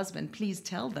tell your husband, please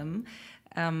tell them,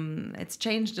 it's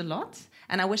changed a lot.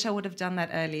 And I wish I would have done that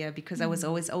earlier, because I was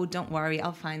always, oh, don't worry,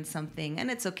 I'll find something,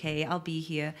 and it's okay, I'll be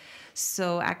here.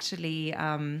 So actually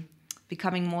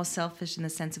becoming more selfish in the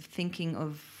sense of thinking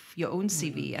of your own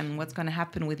CV and what's going to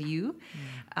happen with you.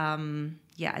 I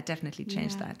definitely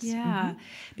changed that. Yeah,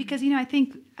 because, I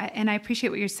think, and I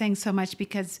appreciate what you're saying so much,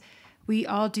 because we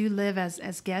all do live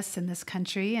as guests in this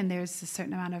country, and there's a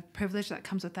certain amount of privilege that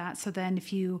comes with that. So then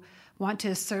if you want to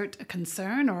assert a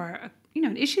concern or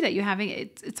an issue that you're having,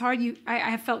 it's hard. I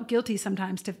have felt guilty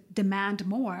sometimes to demand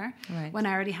more when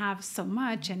I already have so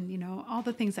much, and all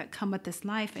the things that come with this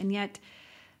life. And yet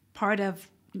part of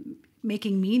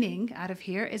making meaning out of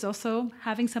here is also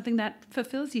having something that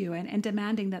fulfills you, and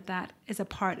demanding that is a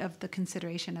part of the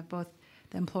consideration of both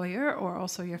the employer or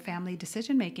also your family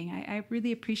decision making. I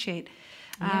really appreciate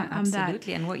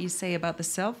absolutely. that. And what you say about the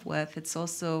self-worth, it's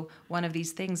also one of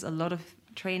these things. A lot of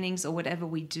trainings or whatever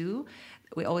we do,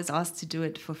 we always ask to do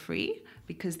it for free,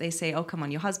 because they say, oh, come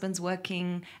on, your husband's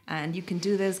working and you can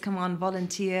do this, come on,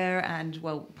 volunteer. And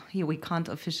well, here we can't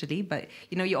officially, but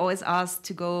you always ask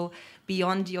to go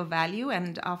beyond your value.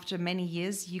 And after many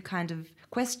years, you kind of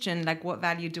question, like, what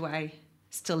value do I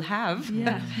still have?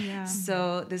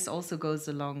 So this also goes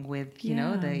along with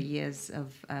the years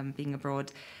of being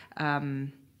abroad. Are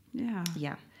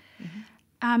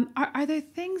there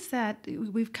things that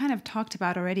we've kind of talked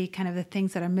about already, kind of the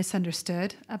things that are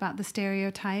misunderstood about the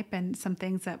stereotype, and some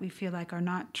things that we feel like are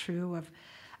not true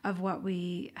of what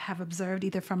we have observed,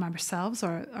 either from ourselves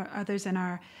or others in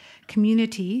our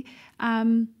community,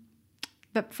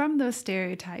 but from those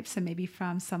stereotypes, and maybe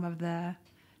from some of the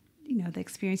the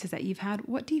experiences that you've had,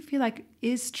 what do you feel like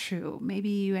is true? Maybe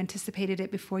you anticipated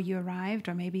it before you arrived,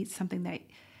 or maybe it's something that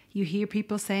you hear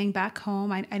people saying back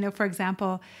home. I know, for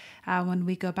example, when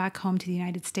we go back home to the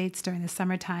United States during the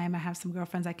summertime, I have some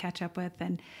girlfriends I catch up with,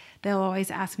 and they'll always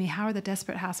ask me, how are the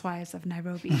Desperate Housewives of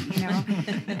Nairobi?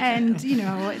 And,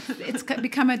 it's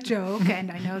become a joke,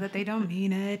 and I know that they don't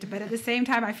mean it, but at the same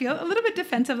time, I feel a little bit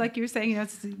defensive, like you were saying,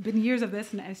 it's been years of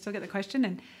this, and I still get the question.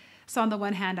 And so on the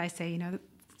one hand, I say,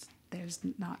 there's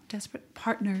not desperate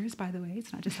partners, by the way.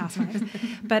 It's not just housewives,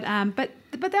 but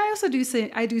I also do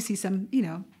see some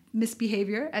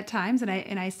misbehavior at times, and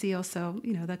I see also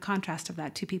the contrast of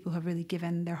that to people who have really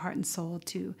given their heart and soul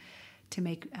to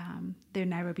make their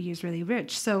Nairobi years really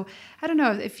rich. So I don't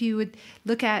know if you would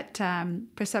look at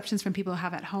perceptions from people who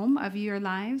have at home of your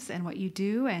lives and what you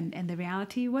do and the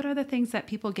reality. What are the things that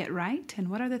people get right, and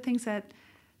what are the things that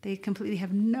they completely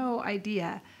have no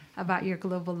idea about your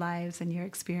global lives and your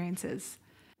experiences?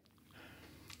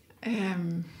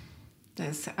 It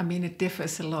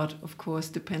differs a lot, of course,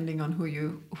 depending on who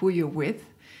you're with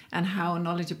and how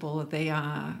knowledgeable they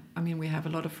are. We have a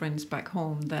lot of friends back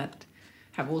home that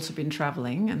have also been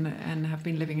traveling and have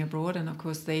been living abroad, and of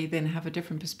course they then have a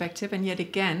different perspective. And yet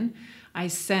again, I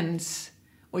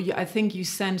think you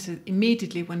sense it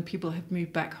immediately when people have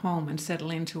moved back home and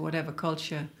settle into whatever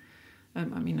culture.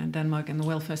 In Denmark, and the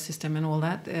welfare system and all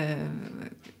that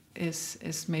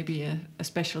is maybe a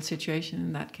special situation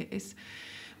in that case.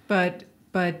 But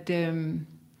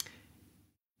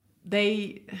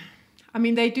they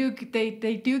do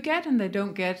get, and they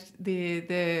don't get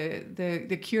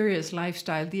the curious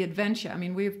lifestyle, the adventure.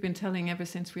 We've been telling ever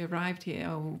since we arrived here,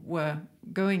 or were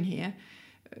going here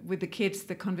with the kids,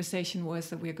 the conversation was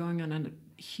that we're going on a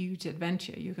huge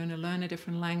adventure. You're going to learn a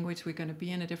different language. We're going to be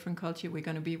in a different culture. We're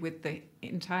going to be with the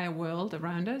entire world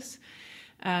around us.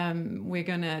 We're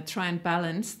going to try and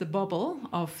balance the bubble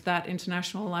of that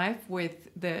international life with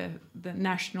the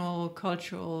national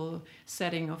cultural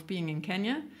setting of being in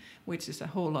Kenya, which is a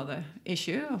whole other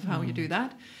issue of how you do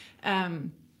that.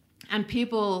 And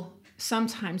people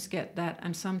sometimes get that,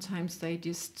 and sometimes they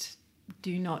just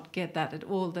do not get that at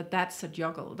all, that's a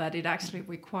juggle, that it actually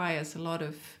requires a lot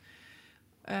of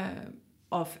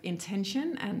of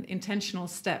intention and intentional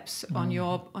steps on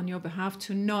your behalf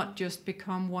to not just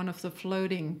become one of the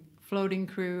floating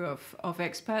crew of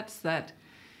expats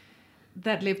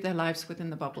that live their lives within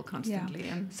the bubble constantly.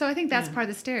 Yeah. And so I think that's part of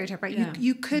the stereotype, right? Yeah.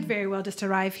 You could very well just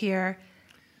arrive here,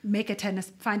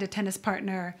 find a tennis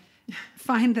partner,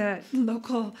 find the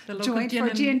local joint for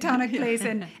gin and tonic place,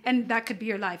 and that could be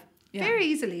your life very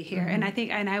easily here. And I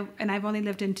think, and I've only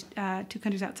lived in 2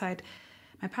 countries outside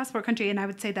my passport country, and I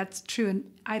would say that's true in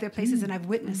either places, and I've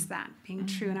witnessed that being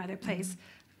true in either place.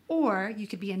 Or you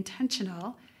could be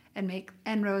intentional and make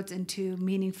inroads into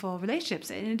meaningful relationships.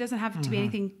 And it doesn't have to be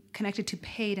anything connected to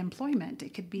paid employment.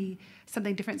 It could be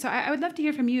something different. So I would love to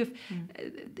hear from you,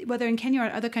 if, whether in Kenya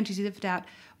or other countries you lived out,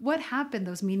 what have been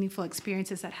those meaningful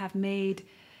experiences that have made,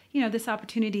 this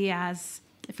opportunity as,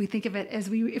 if we think of it as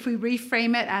if we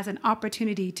reframe it as an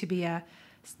opportunity to be a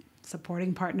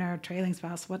supporting partner, trailing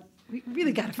spouse, we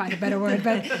really got to find a better word,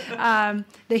 but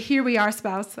the here we are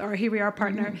spouse or here we are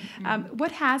partner.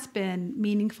 What has been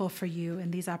meaningful for you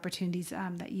in these opportunities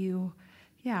that you,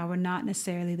 were not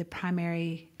necessarily the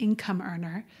primary income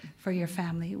earner for your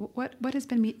family? What has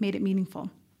been made it meaningful?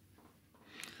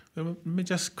 Let me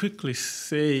just quickly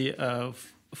say,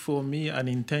 for me, an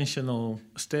intentional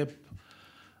step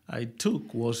I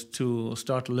took was to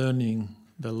start learning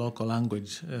the local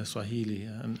language, Swahili.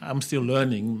 And I'm still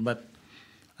learning, but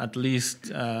at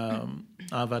least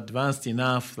I've advanced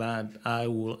enough that I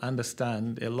will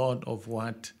understand a lot of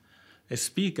what a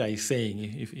speaker is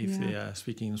saying if they are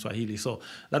speaking in Swahili. So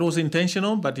that was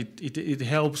intentional, but it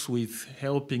helps with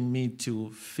helping me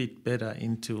to fit better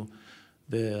into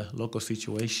the local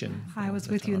situation. I was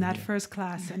with you in that first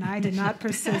class, and I did not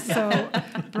persist. So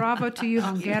bravo to you,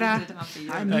 Hongera.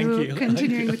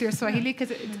 Continuing with your Swahili,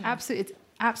 because it's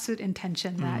absolute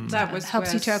intention that was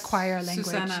helps you to acquire a language.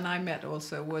 Susanne and I met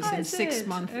also was in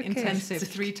 6-month intensive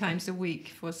 3 times a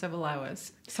week for several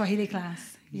hours. Swahili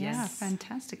class. Yes. Yeah,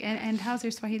 fantastic. And how's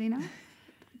your Swahili now?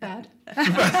 Bad.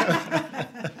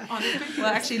 Well,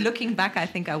 actually, looking back, I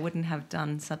think I wouldn't have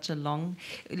done such a long...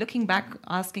 Looking back,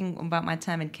 asking about my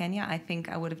time in Kenya, I think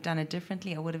I would have done it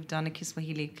differently. I would have done a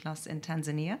Kiswahili class in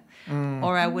Tanzania.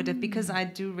 Or I would have, because I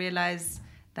do realize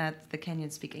that the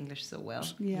Kenyans speak English so well.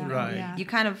 Yeah. Right. Yeah. You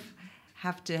kind of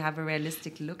have to have a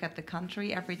realistic look at the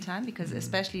country every time, because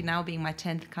especially now being my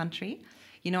 10th country,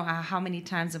 how many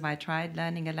times have I tried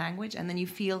learning a language, and then you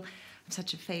feel I'm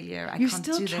such a failure. You're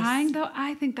still trying, though?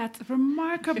 I think that's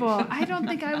remarkable. I don't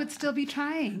think I would still be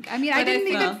trying. I mean, I didn't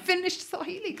even finish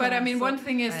Swahili class. But I mean, one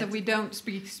thing is that we don't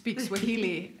speak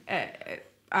Swahili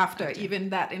after even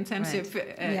that intensive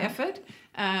effort.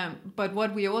 But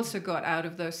what we also got out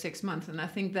of those 6 months, and I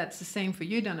think that's the same for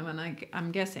you, Donovan,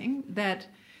 I'm guessing, that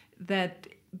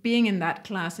being in that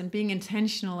class and being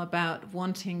intentional about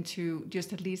wanting to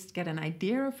just at least get an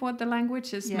idea of what the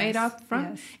language is made up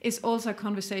from is also a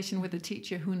conversation with a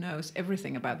teacher who knows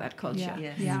everything about that culture.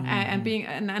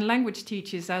 And language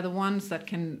teachers are the ones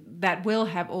that will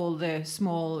have all the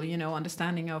small,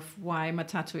 understanding of why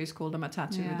matatu is called a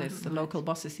matatu. There's the local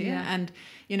bosses here, and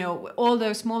all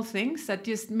those small things that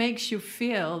just makes you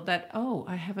feel that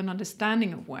I have an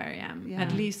understanding of where I am,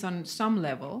 at least on some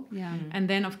level. And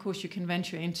then of course you can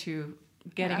venture into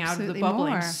getting out of the bubble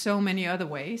in so many other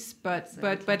ways, but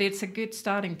it's a good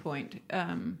starting point.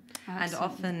 And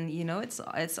often,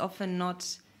 it's often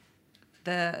not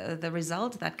the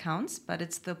result that counts, but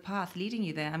it's the path leading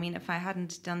you there. I mean, if I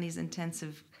hadn't done these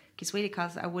intensive Kiswahili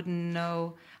classes, I wouldn't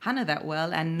know Hanne that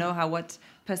well and know what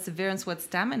perseverance, what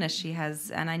stamina she has,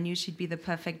 and I knew she'd be the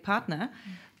perfect partner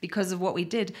because of what we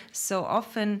did. So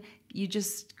often you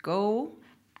just go.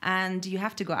 And you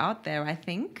have to go out there, I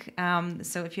think.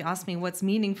 So if you ask me what's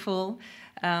meaningful,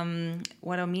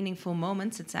 what are meaningful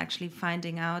moments, it's actually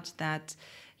finding out that,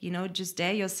 just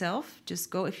dare yourself.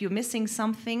 Just go. If you're missing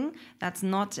something that's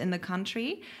not in the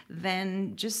country,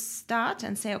 then just start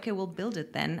and say, okay, we'll build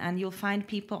it then. And you'll find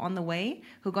people on the way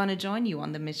who are going to join you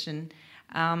on the mission.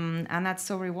 And that's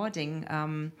so rewarding.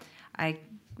 I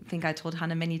think I told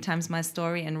Hanne many times my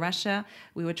story in Russia.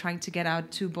 We were trying to get out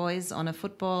 2 boys on the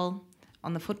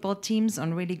football teams,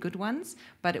 on really good ones,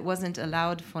 but it wasn't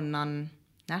allowed for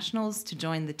non-nationals to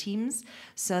join the teams.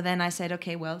 So then I said,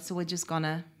 okay, so we're just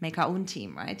gonna make our own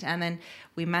team, right? And then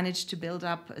we managed to build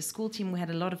up a school team. We had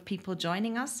a lot of people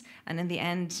joining us, and in the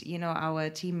end,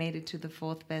 our team made it to the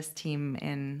 4th best team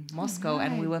in Moscow,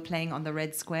 and we were playing on the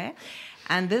Red Square.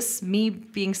 And this, me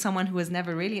being someone who was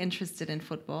never really interested in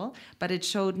football, but it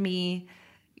showed me,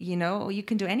 you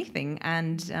can do anything,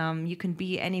 and you can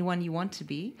be anyone you want to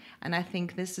be. And I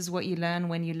think this is what you learn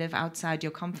when you live outside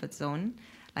your comfort zone,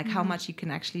 like how much you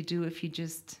can actually do if you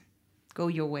just go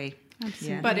your way.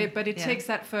 Absolutely. But it takes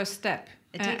that first step.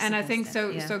 And I think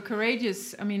so. So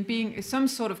courageous. I mean, being some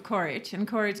sort of courage, and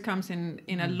courage comes in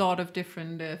a lot of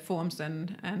different forms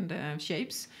and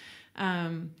shapes.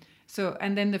 So,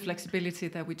 and then the flexibility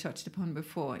that we touched upon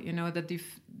before, you know,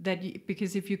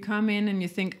 because if you come in and you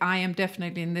think, I am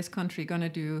definitely in this country going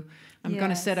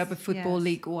to set up a football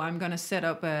league, or I'm going to set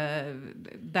up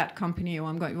that company, or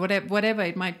I'm going, whatever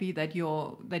it might be that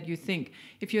you think,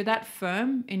 if you're that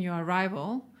firm in your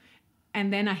arrival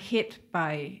and then are hit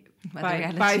by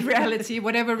reality,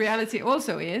 whatever reality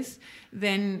also is,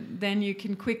 then you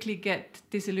can quickly get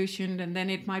disillusioned, and then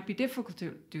it might be difficult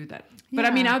to do that. But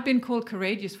I mean, I've been called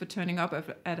courageous for turning up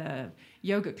at a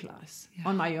yoga class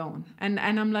on my own, and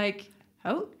I'm like,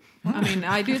 oh, I mean,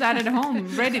 I do that at home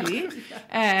readily,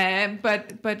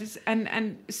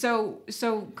 so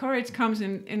courage comes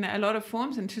in a lot of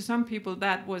forms, and to some people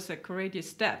that was a courageous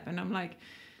step, and I'm like,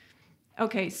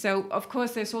 okay, so of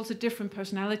course there's also different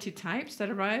personality types that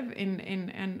arrive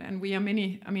and we are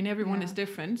many. I mean, everyone is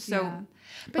different. So,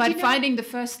 but finding the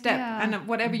first step and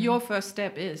whatever your first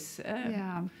step is.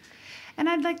 And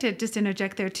I'd like to just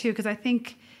interject there too, because I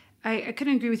think I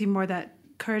couldn't agree with you more that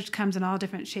courage comes in all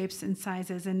different shapes and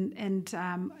sizes, and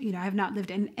you know, I have not lived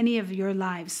in any of your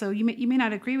lives, so you may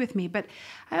not agree with me, but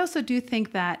I also do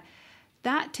think that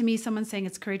to me, someone saying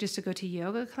it's courageous to go to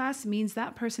yoga class means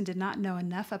that person did not know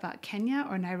enough about Kenya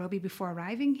or Nairobi before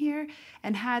arriving here,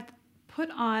 and had put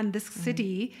on this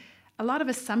city a lot of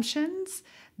assumptions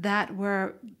that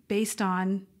were based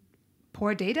on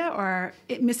poor data or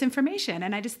misinformation.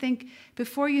 And I just think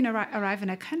before you arrive in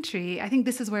a country, I think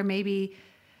this is where maybe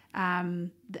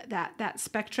that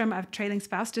spectrum of trailing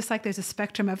spouse, just like there's a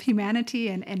spectrum of humanity,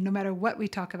 and no matter what we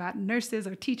talk about, nurses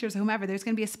or teachers or whomever, there's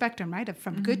going to be a spectrum, right,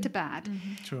 from good to bad.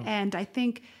 True. And I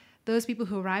think those people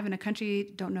who arrive in a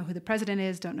country don't know who the president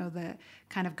is, don't know the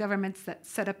kind of governments that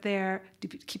set up there, do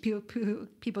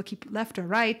people keep left or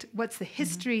right, what's the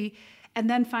history, and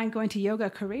then find going to yoga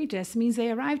courageous means they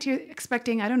arrived here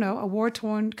expecting, I don't know, a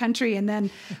war-torn country, and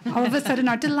then all of a sudden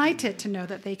are delighted to know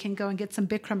that they can go and get some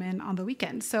Bikram in on the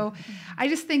weekend. So I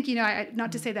just think, you know,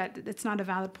 not to say that it's not a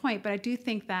valid point, but I do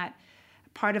think that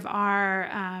part of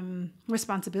our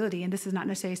responsibility, and this is not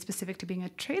necessarily specific to being a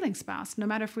trailing spouse, no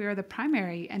matter if we are the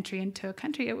primary entry into a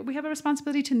country, we have a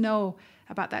responsibility to know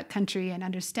about that country and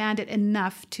understand it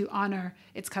enough to honor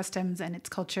its customs and its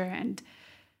culture, and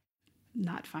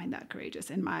not find that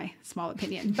courageous, in my small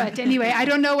opinion. But anyway, I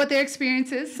don't know what their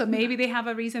experience is, so maybe they have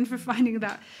a reason for finding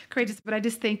that courageous. But I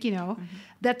just think, you know,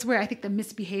 that's where I think the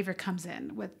misbehavior comes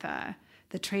in with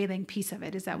the trailing piece of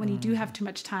it, is that when you do have too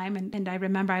much time, and I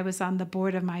remember I was on the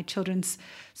board of my children's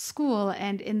school,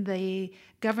 and in the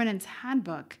governance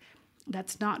handbook,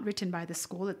 that's not written by the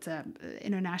school, it's an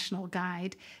international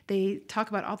guide, they talk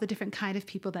about all the different kind of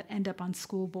people that end up on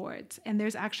school boards. And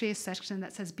there's actually a section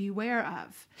that says beware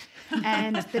of.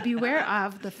 And the beware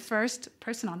of, the first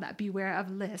person on that beware of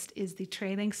list is the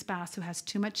trailing spouse who has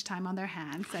too much time on their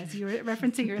hands, as you were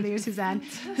referencing earlier, Susanne,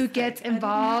 who gets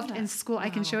involved in school,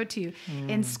 I can show it to you,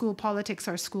 in school politics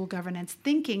or school governance,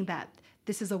 thinking that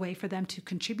this is a way for them to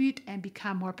contribute and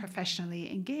become more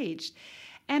professionally engaged.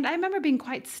 And I remember being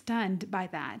quite stunned by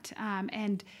that,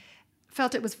 and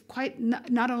felt it was quite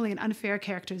not only an unfair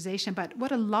characterization, but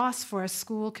what a loss for a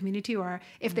school community, or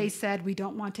if they said, we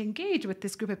don't want to engage with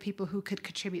this group of people who could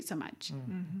contribute so much.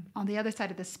 On the other side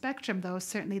of the spectrum, though,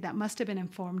 certainly that must have been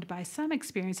informed by some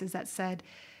experiences that said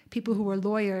people who were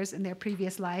lawyers in their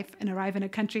previous life and arrive in a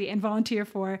country and volunteer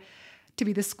to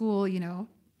be the school, you know,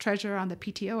 treasurer on the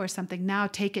PTO or something, now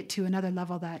take it to another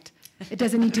level that it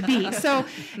doesn't need to be. So,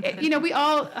 you know, we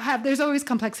all have, there's always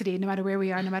complexity no matter where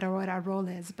we are, no matter what our role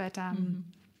is. But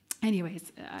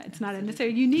anyways, it's not a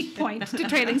necessarily unique point to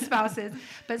trailing spouses,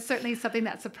 but certainly something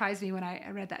that surprised me when I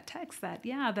read that text, that,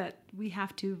 that we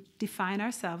have to define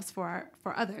ourselves for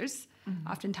others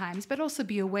oftentimes, but also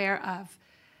be aware of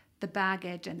the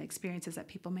baggage and the experiences that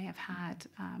people may have had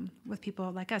with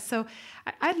people like us. So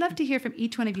I'd love to hear from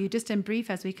each one of you, just in brief,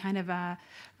 as we kind of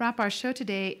wrap our show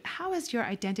today. How has your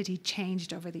identity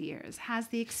changed over the years? Has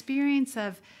the experience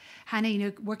of, Hanne, you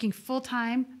know, working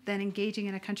full-time, then engaging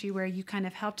in a country where you kind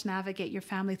of helped navigate your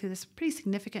family through this pretty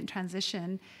significant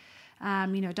transition,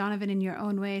 you know, Donovan, in your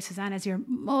own way, Susanne, as your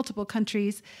multiple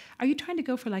countries, are you trying to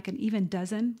go for like an even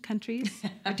dozen countries?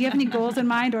 Or do you have any goals in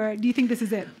mind, or do you think this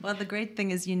is it? Well, the great thing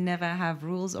is you never have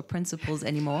rules or principles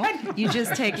anymore. You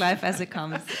just take life as it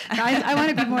comes. I want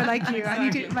to be more like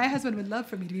you. My husband would love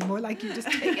for me to be more like you,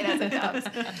 just take it as it comes.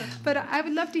 But I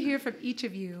would love to hear from each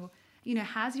of you, you know,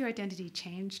 has your identity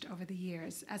changed over the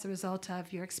years as a result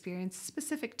of your experience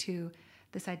specific to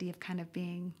this idea of kind of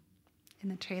being in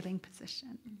the trailing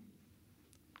position?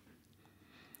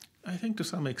 I think to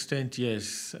some extent,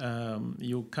 yes.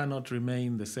 You cannot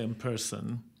remain the same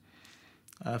person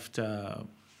after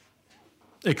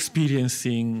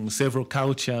experiencing several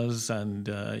cultures and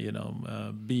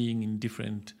being in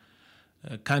different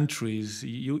countries.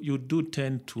 You do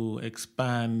tend to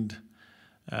expand,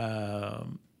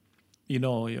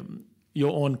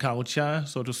 your own culture,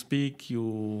 so to speak.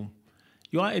 You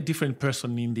are a different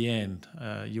person in the end.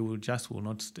 You just will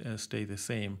not stay the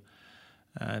same.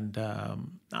 And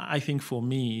I think for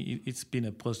me, it's been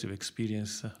a positive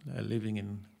experience living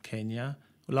in Kenya,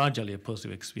 largely a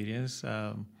positive experience,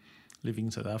 living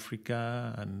in South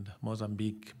Africa and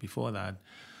Mozambique before that.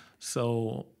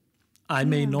 So I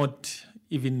may not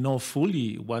even know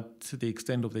fully what the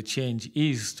extent of the change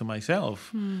is to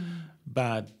myself,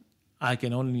 but I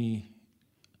can only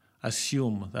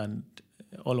assume that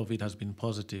all of it has been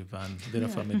positive and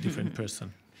therefore I'm a different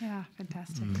person. Yeah,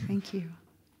 fantastic. Thank you.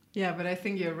 Yeah, but I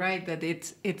think you're right that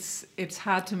it's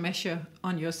hard to measure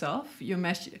on yourself. You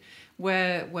measure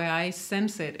where I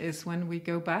sense it is when we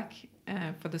go back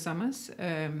for the summers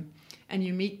and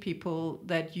you meet people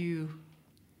that you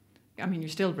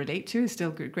still relate to,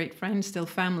 still great friends, still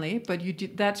family, but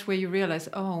that's where you realize,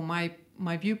 oh,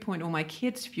 my viewpoint or my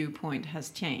kids' viewpoint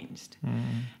has changed.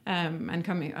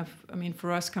 And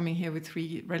for us coming here with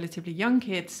 3 relatively young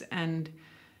kids and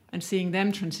seeing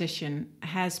them transition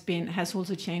has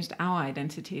also changed our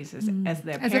identities as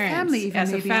their parents. As a family, even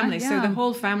as maybe, a family. yeah. So the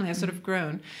whole family has sort of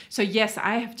grown. So yes,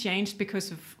 I have changed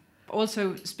because of,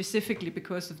 also specifically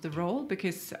because of the role,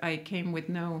 because I came with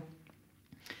no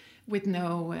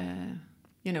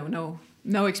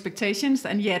expectations,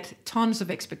 and yet tons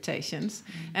of expectations,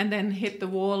 and then hit the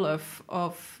wall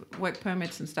of work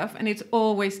permits and stuff. And it's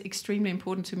always extremely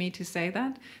important to me to say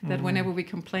that whenever we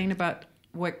complain about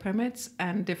work permits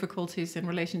and difficulties in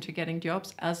relation to getting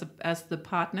jobs as the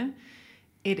partner,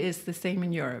 it is the same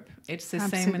in Europe. It's the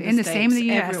same in the States, same in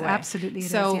the US, everywhere. absolutely.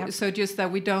 So just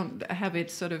that we don't have it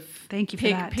sort of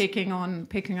picking on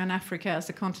Africa as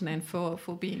a continent for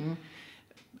being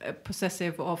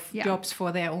possessive of jobs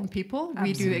for their own people.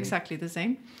 Absolutely. We do exactly the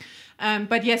same.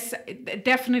 But yes,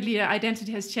 definitely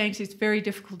identity has changed. It's very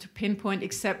difficult to pinpoint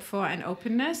except for an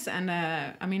openness. And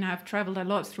I've traveled a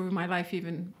lot through my life,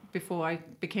 even before I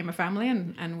became a family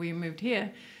and we moved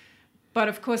here. But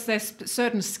of course, there's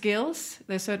certain skill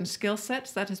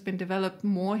sets that has been developed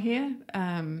more here.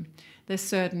 There's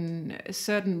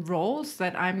certain roles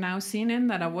that I'm now seen in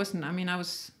that I wasn't.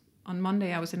 On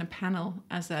Monday, I was in a panel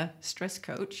as a stress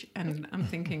coach, and I'm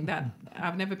thinking that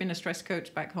I've never been a stress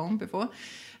coach back home before.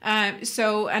 And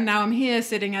now I'm here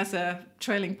sitting as a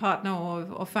trailing partner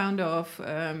or founder of,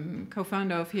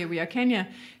 co-founder of Here We Are Kenya.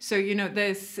 So,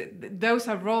 those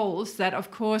are roles that, of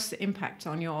course, impact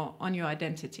on your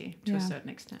identity to a certain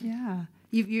extent. Yeah.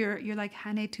 You're like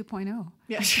Hanne 2.0.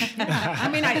 Yeah.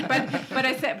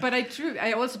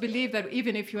 I also believe that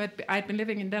even if I'd been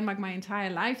living in Denmark my entire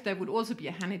life, there would also be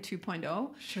a Hanne 2.0.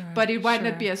 Sure. But it might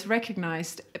not be as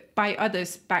recognized by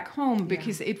others back home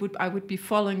because I would be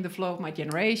following the flow of my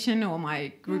generation or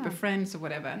my group of friends or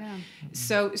whatever. Yeah.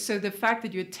 So the fact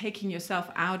that you're taking yourself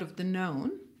out of the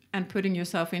known and putting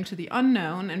yourself into the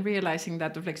unknown and realizing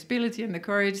that the flexibility and the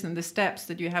courage and the steps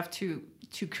that you have to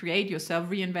create yourself,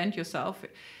 reinvent yourself,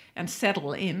 and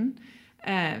settle in,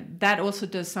 that also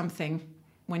does something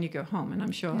when you go home. And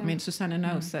I'm sure, Susanne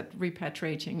knows that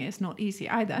repatriating is not easy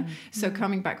either. So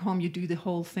coming back home, you do the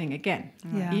whole thing again,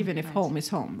 even if home is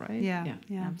home, right? Yeah,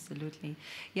 absolutely.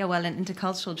 Yeah, well, in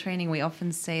intercultural training, we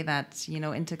often say that,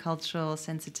 intercultural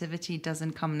sensitivity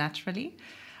doesn't come naturally.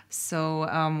 So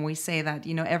we say that,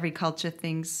 every culture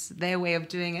thinks their way of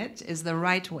doing it is the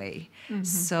right way. Mm-hmm.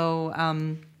 So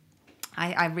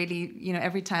I really,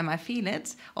 every time I feel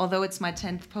it, although it's my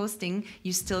 10th posting,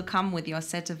 you still come with your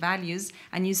set of values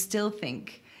and you still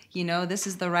think, this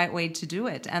is the right way to do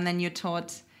it. And then you're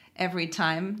taught every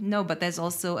time, no, but there's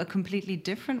also a completely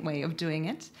different way of doing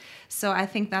it. So I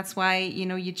think that's why,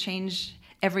 you change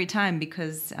every time,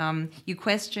 because you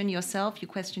question yourself, you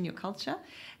question your culture.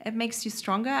 It makes you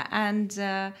stronger, and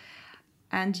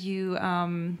you,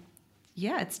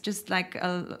 it's just like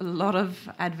a lot of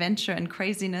adventure and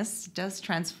craziness does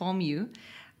transform you.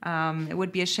 It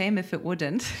would be a shame if it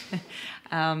wouldn't.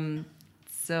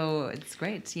 So it's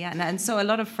great, yeah. And so a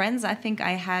lot of friends I think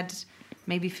I had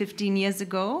maybe 15 years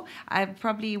ago, I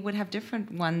probably would have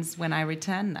different ones when I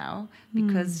return now,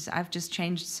 because I've just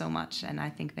changed so much, and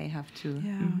I think they have too.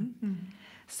 Yeah. Mm-hmm.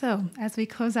 So as we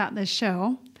close out this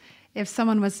show, if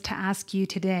someone was to ask you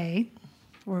today,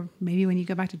 or maybe when you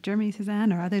go back to Germany,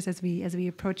 Susanne, or others as we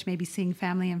approach maybe seeing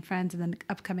family and friends in the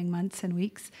upcoming months and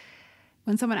weeks,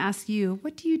 when someone asks you,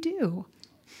 what do you do?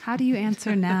 How do you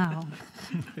answer now?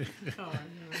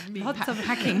 Lots of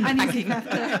packing. What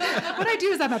I do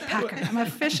is I'm a packer. I'm a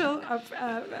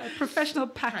professional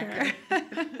packer.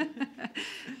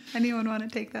 Anyone want to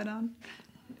take that on?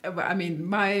 I mean,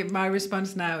 my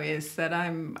response now is that I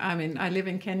live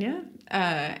in Kenya,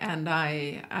 and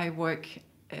I work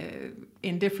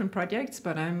in different projects,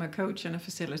 but I'm a coach and a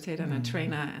facilitator and a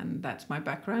trainer, and that's my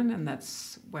background, and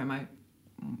that's where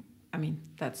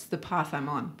that's the path I'm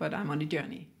on, but I'm on a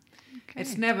journey. Okay.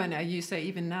 It's never, you say,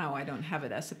 even now, I don't have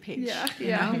it as a pitch. Yeah.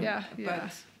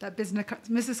 But that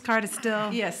business card is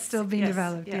still being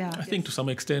developed. Yeah. Yeah. I think to some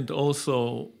extent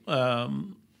also,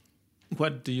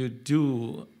 what do you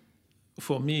do,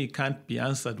 for me, can't be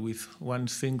answered with one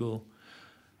single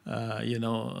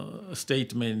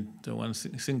statement, one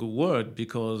single word,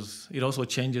 because it also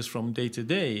changes from day to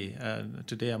day.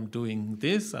 Today I'm doing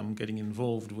this, I'm getting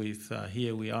involved with,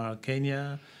 here we are,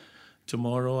 Kenya.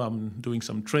 Tomorrow I'm doing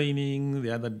some training.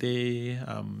 The other day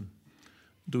I'm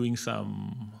doing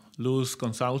some loose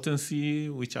consultancy,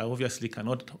 which I obviously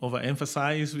cannot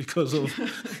overemphasize because of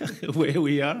where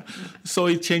we are. So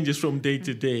it changes from day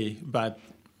to day, but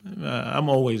I'm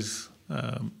always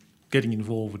getting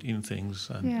involved in things.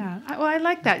 Well, I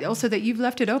like that also, that you've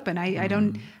left it open. I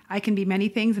can be many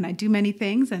things and I do many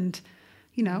things, and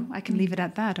I can leave it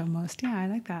at that almost. Yeah, I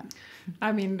like that.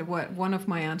 I mean, one of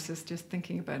my answers, just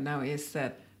thinking about now, is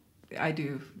that I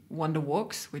do Wonder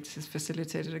Walks, which is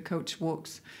facilitated a coach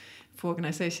walks for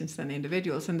organizations and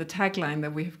individuals. And the tagline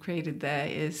that we have created there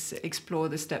is explore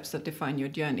the steps that define your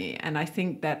journey. And I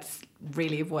think that's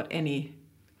really what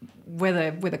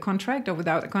whether with a contract or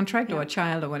without a contract or a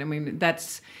child or what,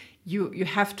 that's, you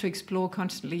have to explore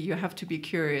constantly. You have to be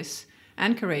curious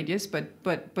and courageous, but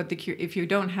if you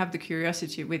don't have the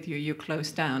curiosity with you, you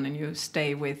close down and you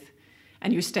stay with,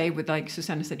 like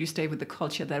Susanne said, you stay with the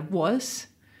culture that was,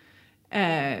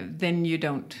 then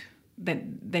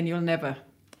you'll never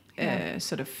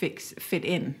sort of fit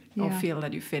in or feel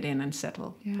that you fit in and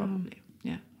settle, probably.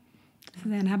 Yeah. So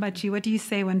then how about you? What do you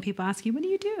say when people ask you, what do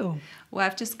you do? Well,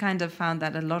 I've just kind of found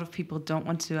that a lot of people don't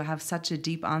want to have such a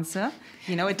deep answer.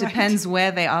 It depends where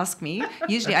they ask me.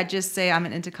 Usually I just say I'm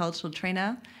an intercultural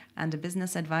trainer and a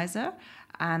business advisor.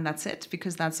 And that's it,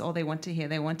 because that's all they want to hear.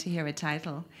 They want to hear a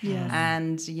title. Yes.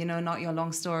 And, not your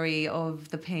long story of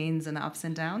the pains and the ups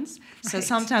and downs. Right. So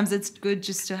sometimes it's good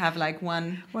just to have like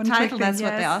one title. That's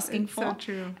what they're asking for. So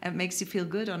true. It makes you feel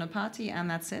good on a party,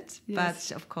 and that's it. Yes.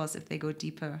 But, of course, if they go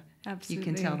deeper, absolutely,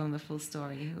 you can tell them the full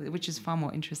story, which is far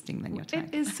more interesting than your title.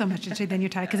 It is so much interesting than your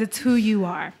title, because it's who you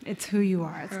are. It's who you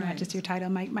are. It's not just your title.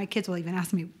 My kids will even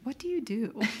ask me, what do you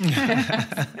do?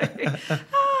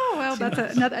 Well,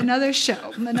 that's another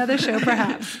show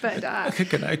perhaps. But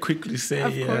can I quickly say,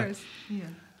 of course,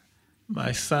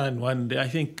 my son one day, I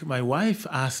think my wife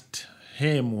asked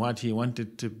him what he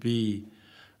wanted to be,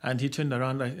 and he turned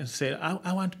around and said,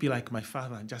 "I want to be like my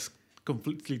father, and just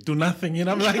completely do nothing."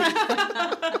 I'm like,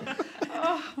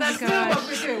 that's still what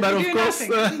we do. But of course,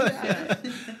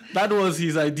 that was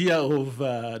his idea of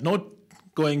not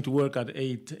going to work at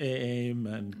 8 a.m.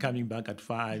 and coming back at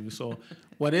 5. So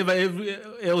whatever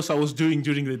else I was doing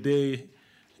during the day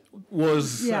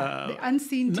was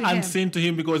unseen to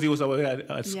him because he was away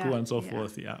at school and so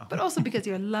forth. Yeah. But also because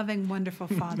you're a loving, wonderful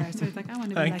father. So he's like, I want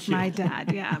to be like my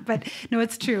dad. Yeah. But no,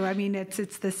 it's true. I mean,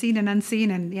 it's the seen and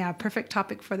unseen, and perfect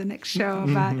topic for the next show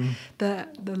about the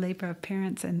labor of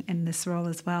parents in this role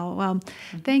as well. Well,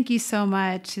 thank you so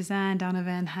much, Susanne,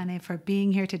 Donovan, Hanne, for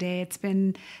being here today. It's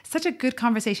been such a good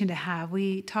conversation to have.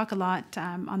 We talk a lot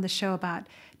on the show about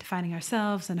defining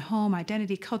ourselves and home,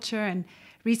 identity, culture, and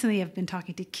recently I've been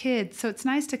talking to kids. So it's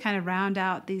nice to kind of round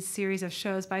out these series of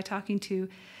shows by talking to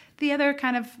the other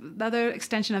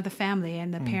extension of the family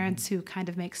and the parents who kind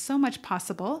of make so much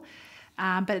possible,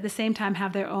 but at the same time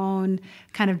have their own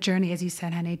kind of journey, as you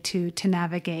said, Hanne, to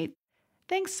navigate.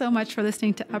 Thanks so much for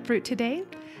listening to Uproot today.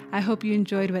 I hope you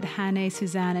enjoyed what Hanne,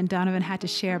 Susanne, and Donovan had to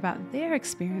share about their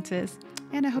experiences,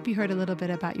 and I hope you heard a little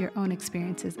bit about your own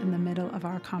experiences in the middle of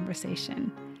our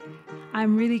conversation.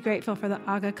 I'm really grateful for the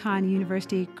Aga Khan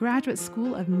University Graduate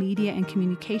School of Media and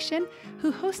Communication,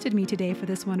 who hosted me today for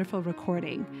this wonderful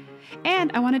recording. And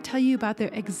I want to tell you about their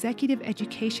executive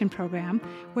education program,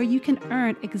 where you can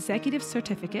earn executive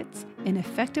certificates in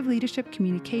effective leadership,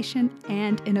 communication,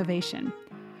 and innovation.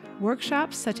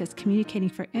 Workshops such as Communicating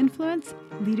for Influence,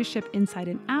 Leadership Inside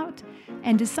and Out,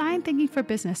 and Design Thinking for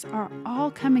Business are all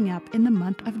coming up in the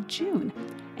month of June.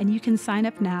 And you can sign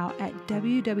up now at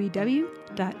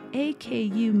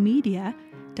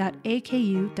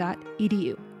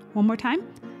www.akumedia.aku.edu. One more time,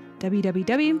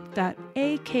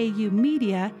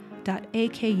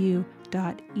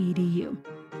 www.akumedia.aku.edu.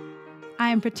 I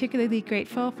am particularly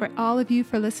grateful for all of you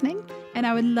for listening, and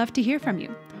I would love to hear from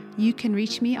you. You can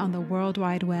reach me on the World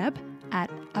Wide Web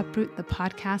at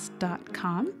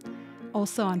uprootthepodcast.com.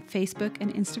 Also on Facebook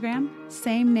and Instagram,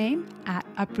 same name, at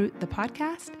Uproot the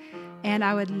Podcast. And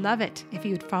I would love it if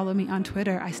you would follow me on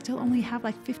Twitter. I still only have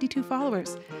like 52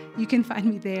 followers. You can find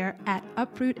me there at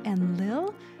Uproot and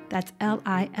Lil. That's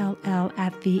Lill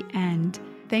at the end.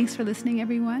 Thanks for listening,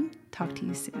 everyone. Talk to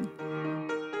you soon.